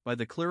further, by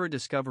the clearer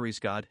discoveries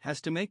God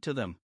has to make to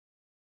them.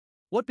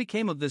 What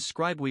became of this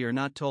scribe we are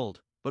not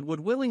told, but would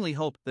willingly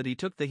hope that he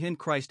took the hint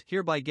Christ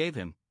hereby gave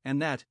him, and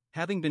that,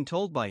 having been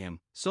told by him,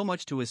 so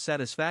much to his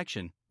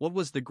satisfaction, what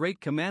was the great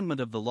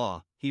commandment of the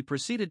law, he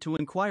proceeded to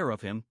inquire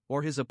of him,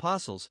 or his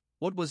apostles,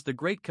 what was the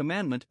great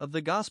commandment of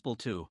the gospel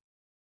too.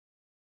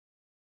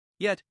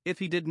 Yet, if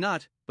he did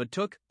not, but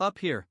took up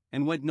here,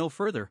 and went no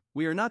further,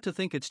 we are not to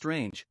think it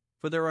strange,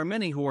 for there are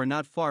many who are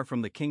not far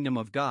from the kingdom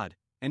of God,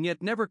 and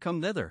yet never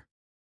come thither.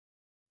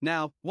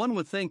 Now, one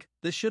would think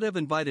this should have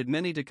invited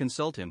many to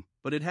consult him,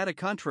 but it had a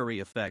contrary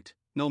effect.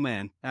 No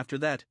man, after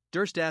that,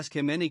 durst ask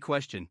him any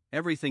question.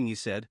 Everything he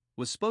said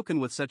was spoken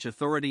with such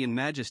authority and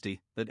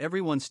majesty that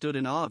everyone stood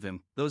in awe of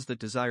him. Those that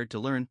desired to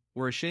learn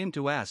were ashamed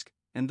to ask,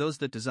 and those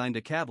that designed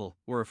to cavil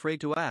were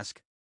afraid to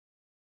ask.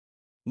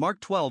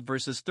 Mark 12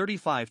 verses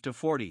 35 to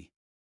 40.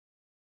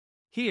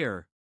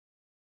 Here.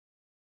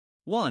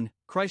 1.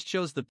 Christ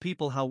shows the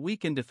people how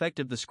weak and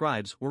defective the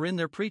scribes were in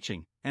their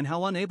preaching, and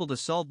how unable to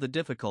solve the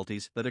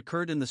difficulties that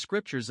occurred in the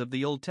scriptures of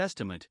the Old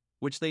Testament,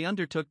 which they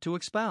undertook to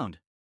expound.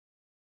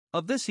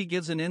 Of this he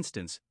gives an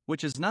instance,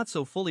 which is not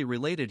so fully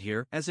related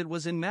here as it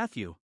was in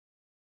Matthew.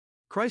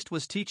 Christ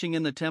was teaching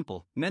in the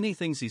temple, many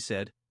things he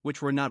said,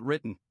 which were not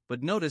written,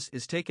 but notice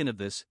is taken of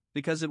this,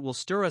 because it will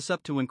stir us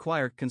up to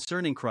inquire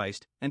concerning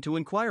Christ, and to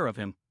inquire of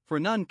him, for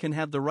none can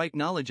have the right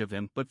knowledge of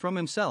him but from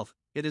himself.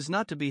 It is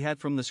not to be had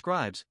from the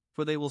scribes,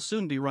 for they will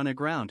soon be run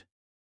aground.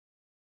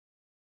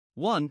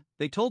 1.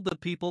 They told the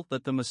people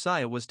that the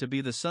Messiah was to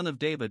be the son of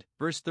David,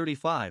 verse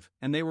 35,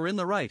 and they were in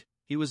the right.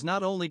 He was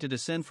not only to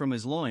descend from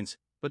his loins,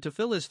 but to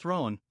fill his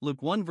throne.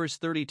 Luke 1 verse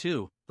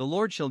 32, the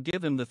Lord shall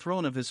give him the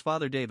throne of his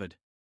father David.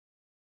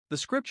 The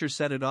scripture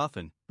said it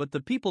often, but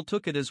the people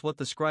took it as what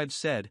the scribes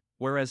said,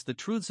 whereas the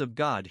truths of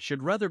God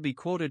should rather be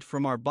quoted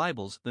from our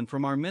Bibles than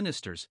from our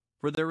ministers,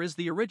 for there is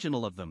the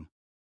original of them.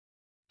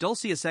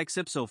 Dulcius ex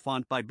ipso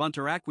font by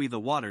Bunter Aqui. The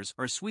waters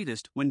are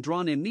sweetest when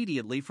drawn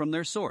immediately from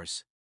their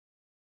source.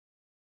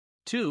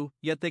 2.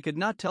 Yet they could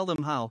not tell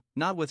them how,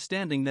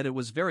 notwithstanding that it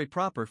was very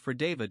proper for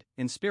David,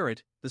 in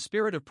spirit, the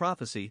spirit of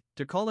prophecy,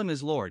 to call him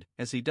his Lord,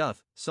 as he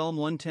doth, Psalm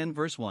 110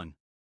 verse 1.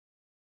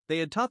 They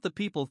had taught the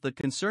people that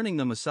concerning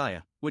the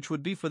Messiah, which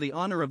would be for the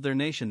honor of their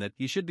nation, that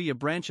he should be a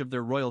branch of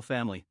their royal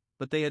family,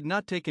 but they had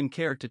not taken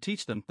care to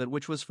teach them that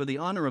which was for the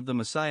honor of the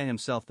Messiah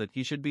himself, that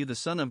he should be the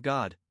Son of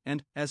God,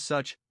 and, as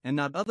such, and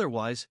not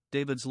otherwise,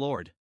 David's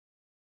Lord.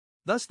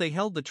 Thus they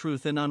held the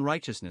truth in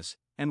unrighteousness,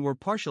 and were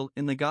partial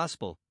in the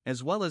gospel,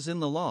 as well as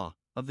in the law,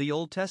 of the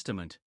Old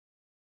Testament.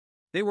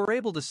 They were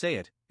able to say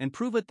it, and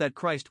prove it, that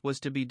Christ was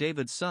to be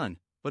David's son,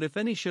 but if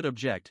any should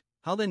object,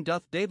 how then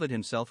doth David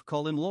himself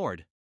call him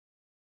Lord?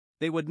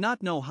 They would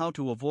not know how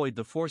to avoid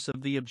the force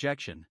of the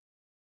objection.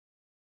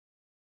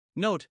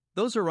 Note,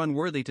 those are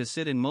unworthy to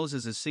sit in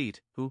Moses' seat,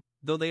 who,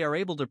 though they are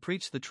able to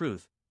preach the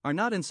truth, are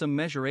not in some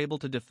measure able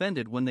to defend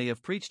it when they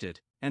have preached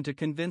it, and to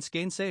convince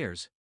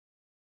gainsayers.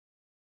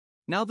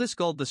 Now this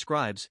galled the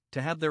scribes,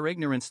 to have their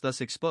ignorance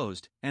thus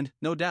exposed, and,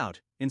 no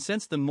doubt,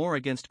 incensed them more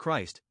against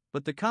Christ,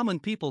 but the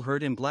common people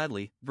heard him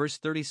gladly. Verse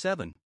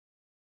 37.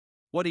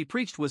 What he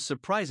preached was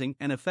surprising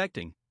and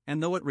affecting,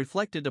 and though it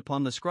reflected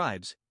upon the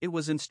scribes, it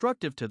was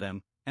instructive to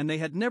them, and they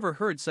had never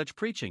heard such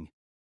preaching.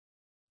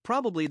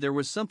 Probably there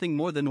was something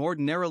more than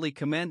ordinarily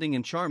commanding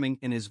and charming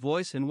in his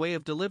voice and way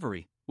of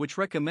delivery, which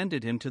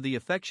recommended him to the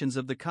affections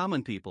of the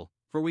common people,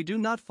 for we do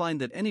not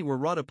find that any were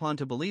wrought upon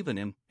to believe in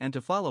him and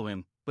to follow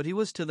him, but he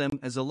was to them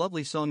as a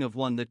lovely song of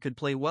one that could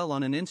play well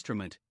on an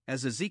instrument,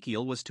 as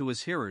Ezekiel was to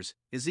his hearers,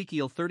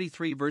 Ezekiel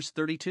 33 verse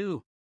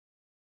 32.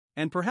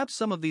 And perhaps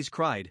some of these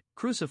cried,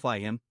 "Crucify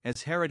him,"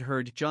 as Herod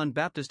heard John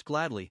Baptist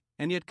gladly,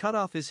 and yet cut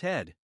off his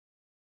head.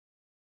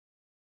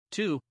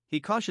 2. He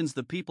cautions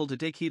the people to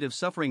take heed of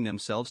suffering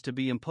themselves to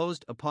be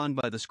imposed upon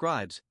by the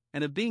scribes,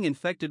 and of being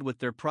infected with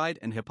their pride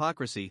and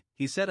hypocrisy.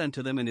 He said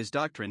unto them in his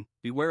doctrine,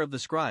 Beware of the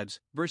scribes.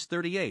 Verse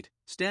 38.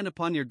 Stand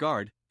upon your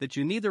guard, that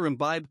you neither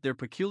imbibe their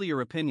peculiar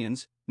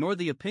opinions, nor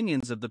the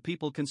opinions of the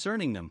people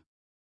concerning them.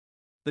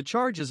 The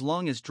charge as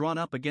long as drawn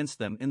up against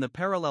them in the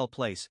parallel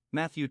place,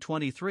 Matthew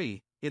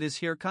 23, it is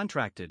here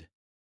contracted.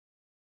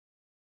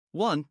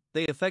 1.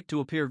 They affect to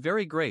appear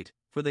very great,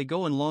 for they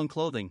go in long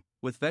clothing,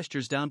 with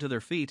vestures down to their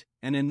feet,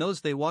 and in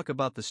those they walk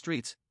about the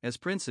streets, as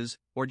princes,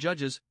 or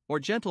judges, or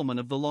gentlemen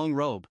of the long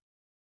robe.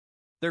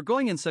 Their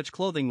going in such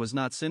clothing was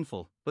not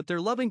sinful, but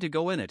their loving to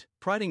go in it,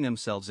 priding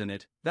themselves in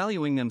it,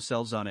 valuing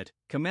themselves on it,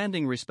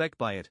 commanding respect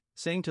by it,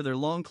 saying to their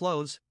long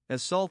clothes,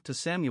 as Saul to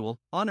Samuel,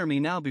 Honor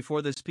me now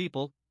before this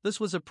people, this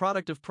was a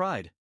product of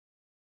pride.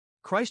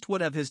 Christ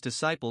would have his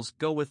disciples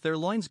go with their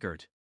loins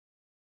girt.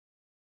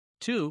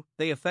 2.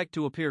 They affect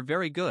to appear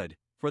very good,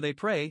 for they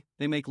pray,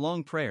 they make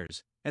long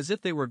prayers, as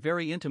if they were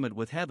very intimate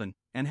with heaven,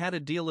 and had a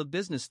deal of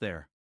business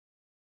there.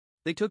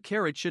 They took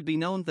care it should be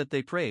known that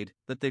they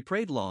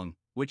prayed long,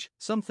 which,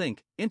 some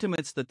think,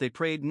 intimates that they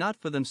prayed not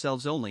for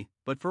themselves only,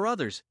 but for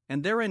others,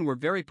 and therein were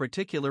very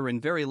particular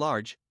and very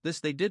large.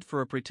 This they did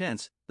for a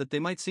pretense, that they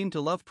might seem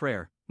to love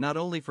prayer, not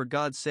only for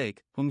God's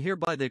sake, whom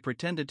hereby they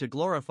pretended to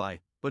glorify,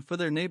 but for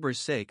their neighbor's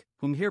sake,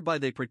 whom hereby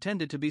they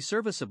pretended to be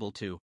serviceable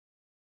to.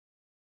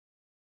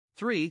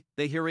 3.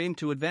 They here aimed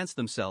to advance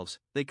themselves,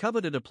 they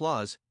coveted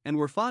applause, and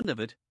were fond of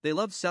it. They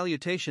loved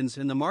salutations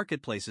in the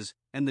marketplaces,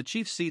 and the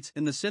chief seats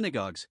in the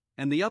synagogues,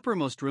 and the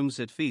uppermost rooms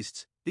at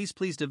feasts. These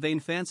pleased a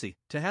vain fancy.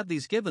 To have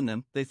these given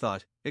them, they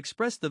thought,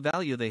 expressed the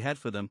value they had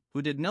for them,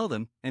 who did know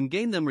them, and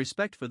gained them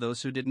respect for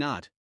those who did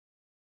not.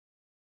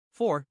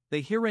 4.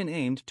 They herein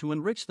aimed to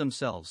enrich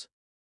themselves.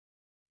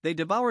 They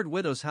devoured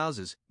widows'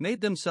 houses, made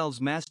themselves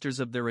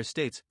masters of their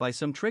estates by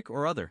some trick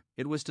or other.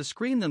 It was to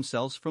screen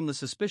themselves from the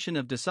suspicion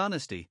of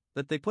dishonesty,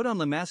 that they put on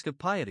the mask of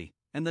piety,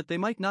 and that they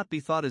might not be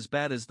thought as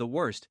bad as the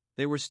worst,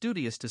 they were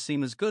studious to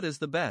seem as good as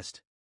the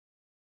best.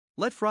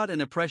 Let fraud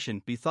and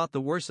oppression be thought the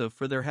worse of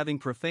for their having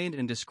profaned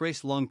and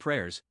disgraced long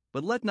prayers,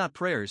 but let not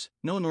prayers,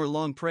 no nor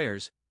long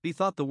prayers, be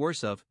thought the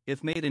worse of,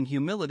 if made in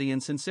humility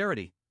and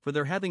sincerity, for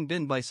their having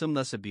been by some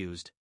thus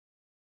abused.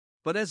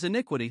 But as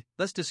iniquity,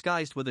 thus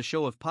disguised with a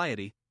show of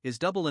piety, is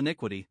double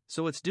iniquity,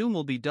 so its doom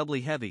will be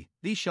doubly heavy.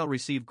 These shall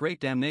receive great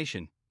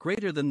damnation,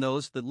 greater than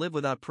those that live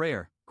without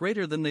prayer,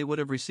 greater than they would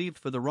have received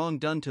for the wrong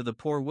done to the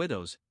poor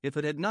widows, if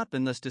it had not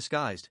been thus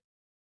disguised.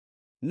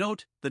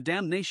 Note, the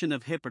damnation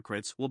of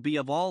hypocrites will be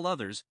of all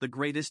others the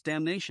greatest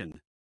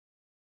damnation.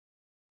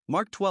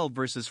 Mark 12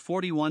 verses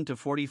 41 to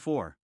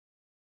 44.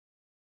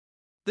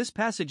 This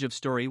passage of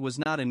story was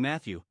not in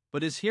Matthew,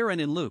 but is here and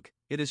in Luke.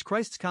 It is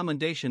Christ's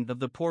commendation of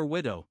the poor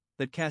widow,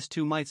 that cast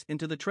 2 mites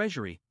into the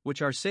treasury,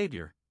 which our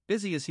Savior,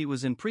 busy as he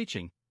was in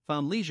preaching,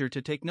 found leisure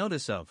to take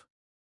notice of.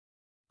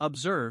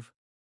 Observe.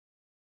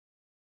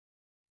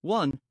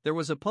 1. There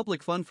was a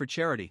public fund for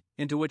charity,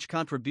 into which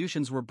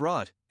contributions were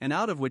brought, and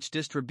out of which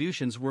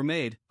distributions were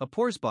made, a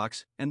poor's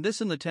box, and this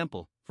in the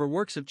temple, for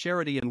works of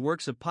charity and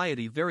works of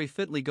piety very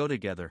fitly go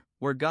together.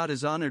 Where God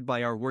is honored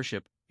by our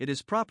worship, it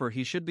is proper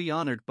he should be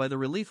honored by the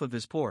relief of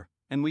his poor,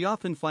 and we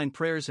often find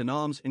prayers and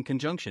alms in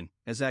conjunction,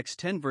 as Acts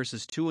 10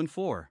 verses 2 and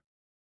 4.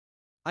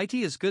 It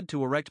is good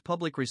to erect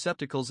public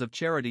receptacles of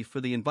charity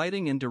for the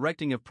inviting and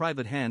directing of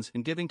private hands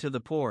in giving to the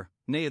poor.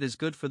 Nay, it is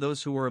good for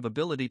those who are of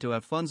ability to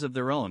have funds of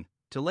their own,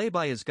 to lay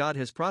by as God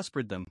has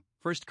prospered them,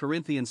 1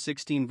 Corinthians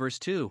 16 verse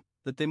 2,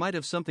 that they might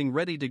have something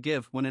ready to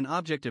give when an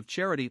object of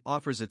charity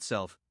offers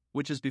itself,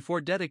 which is before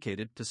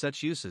dedicated to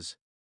such uses.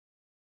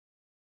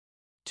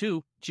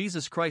 2.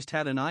 Jesus Christ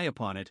had an eye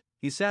upon it,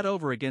 he sat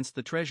over against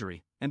the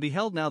treasury, and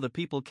beheld now the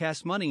people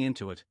cast money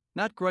into it,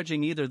 not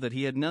grudging either that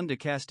he had none to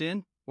cast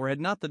in, or had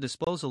not the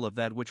disposal of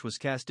that which was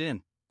cast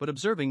in, but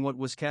observing what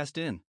was cast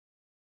in.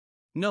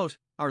 Note,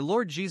 our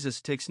Lord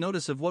Jesus takes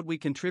notice of what we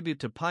contribute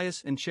to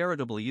pious and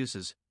charitable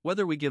uses,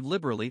 whether we give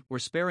liberally or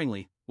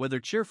sparingly, whether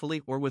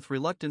cheerfully or with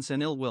reluctance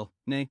and ill will.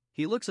 Nay,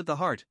 he looks at the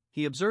heart,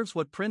 he observes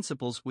what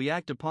principles we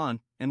act upon,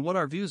 and what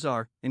our views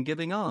are, in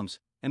giving alms,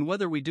 and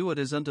whether we do it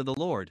as unto the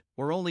Lord,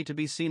 or only to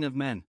be seen of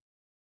men.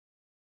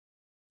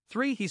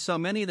 3. He saw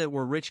many that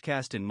were rich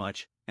cast in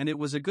much, and it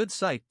was a good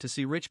sight to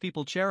see rich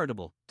people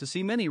charitable, to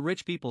see many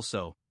rich people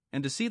so,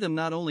 and to see them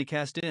not only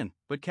cast in,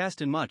 but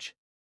cast in much.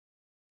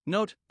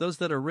 Note, those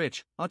that are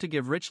rich ought to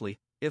give richly.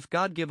 If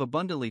God give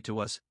abundantly to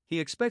us, he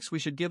expects we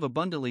should give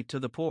abundantly to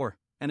the poor,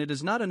 and it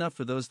is not enough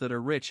for those that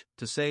are rich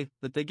to say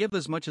that they give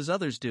as much as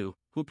others do,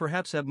 who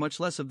perhaps have much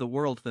less of the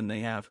world than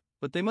they have,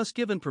 but they must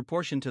give in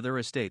proportion to their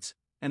estates,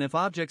 and if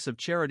objects of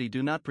charity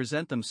do not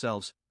present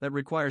themselves, that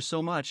require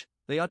so much,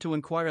 they ought to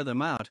inquire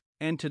them out,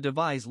 and to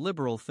devise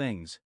liberal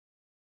things.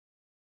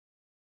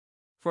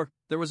 For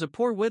there was a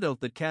poor widow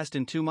that cast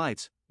in 2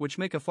 mites, which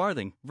make a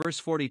farthing, verse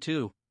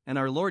 42, and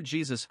our Lord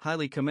Jesus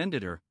highly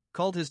commended her,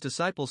 called his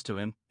disciples to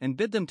him, and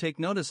bid them take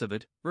notice of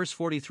it, verse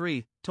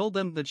 43, told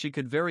them that she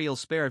could very ill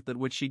spare that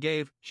which she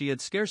gave, she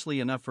had scarcely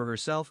enough for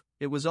herself,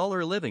 it was all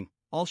her living,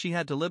 all she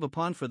had to live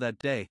upon for that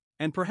day,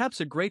 and perhaps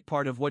a great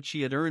part of what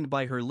she had earned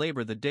by her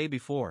labor the day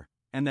before,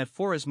 and that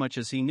forasmuch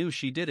as he knew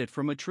she did it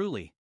from a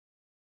truly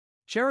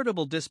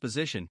charitable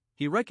disposition,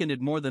 he reckoned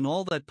it more than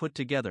all that put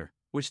together,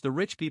 which the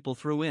rich people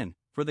threw in,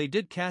 for they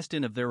did cast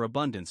in of their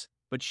abundance,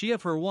 but she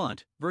of her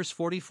want, verse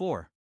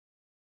 44.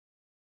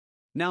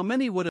 Now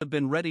many would have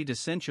been ready to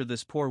censure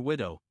this poor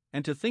widow,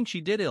 and to think she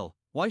did ill.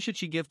 Why should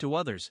she give to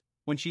others,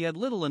 when she had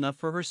little enough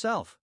for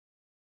herself?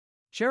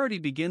 Charity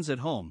begins at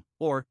home,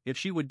 or, if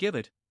she would give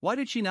it, why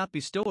did she not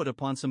bestow it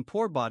upon some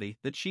poor body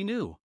that she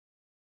knew?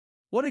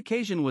 What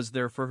occasion was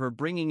there for her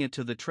bringing it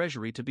to the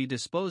treasury to be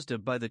disposed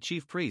of by the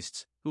chief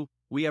priests, who,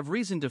 we have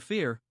reason to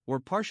fear, were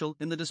partial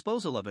in the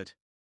disposal of it?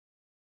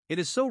 It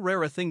is so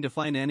rare a thing to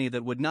find any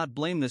that would not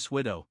blame this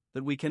widow,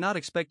 that we cannot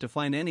expect to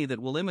find any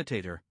that will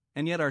imitate her,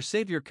 and yet our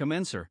Savior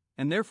commends her,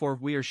 and therefore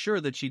we are sure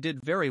that she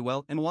did very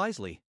well and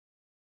wisely.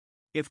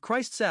 If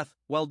Christ saith,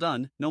 well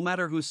done, no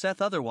matter who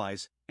saith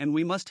otherwise, and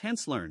we must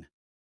hence learn.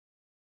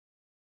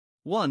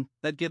 1.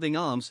 That giving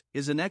alms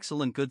is an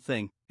excellent good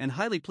thing, and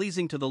highly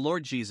pleasing to the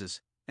Lord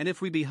Jesus, and if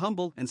we be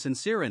humble and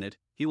sincere in it,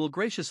 he will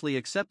graciously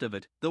accept of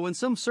it, though in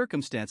some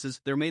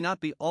circumstances there may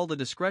not be all the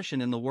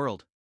discretion in the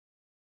world.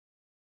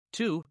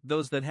 2.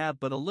 Those that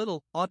have but a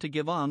little ought to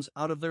give alms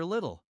out of their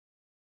little.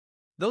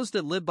 Those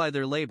that live by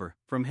their labor,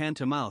 from hand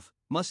to mouth,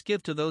 must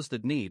give to those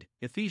that need,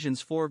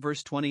 Ephesians 4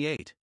 verse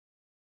 28.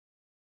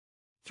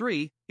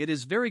 3. It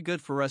is very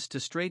good for us to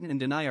straiten and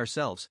deny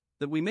ourselves,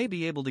 that we may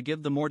be able to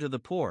give the more to the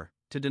poor,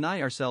 to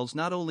deny ourselves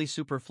not only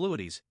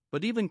superfluities,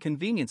 but even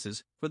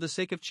conveniences, for the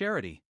sake of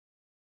charity.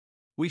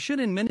 We should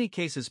in many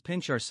cases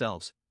pinch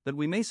ourselves, that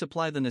we may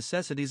supply the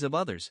necessities of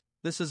others.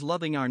 This is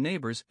loving our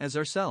neighbors as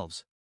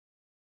ourselves.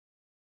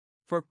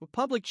 For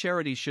public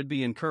charities should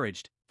be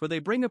encouraged, for they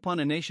bring upon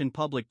a nation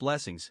public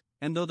blessings,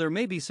 and though there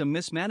may be some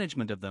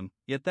mismanagement of them,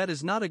 yet that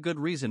is not a good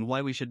reason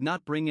why we should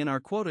not bring in our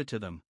quota to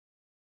them.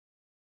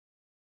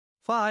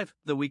 5.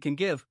 Though we can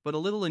give but a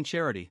little in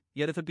charity,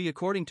 yet if it be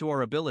according to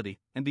our ability,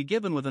 and be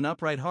given with an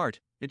upright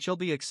heart, it shall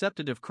be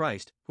accepted of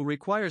Christ, who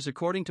requires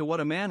according to what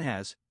a man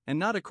has, and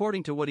not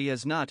according to what he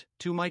has not.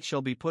 2 mites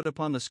shall be put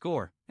upon the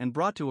score, and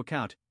brought to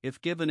account,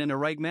 if given in a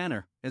right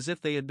manner, as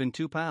if they had been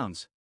 2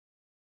 pounds.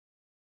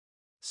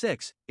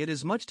 6. It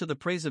is much to the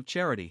praise of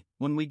charity,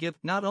 when we give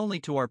not only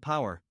to our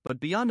power,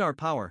 but beyond our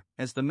power,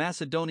 as the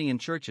Macedonian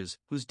churches,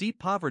 whose deep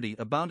poverty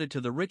abounded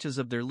to the riches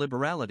of their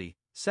liberality,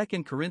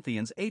 2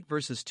 Corinthians 8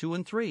 verses 2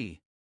 and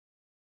 3.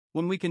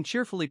 When we can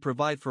cheerfully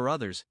provide for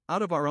others,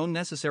 out of our own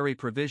necessary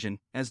provision,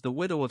 as the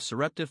widow of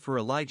Sarepta for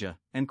Elijah,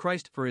 and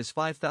Christ for his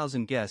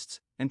 5,000 guests,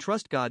 and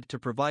trust God to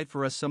provide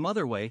for us some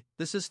other way,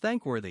 this is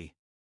thankworthy.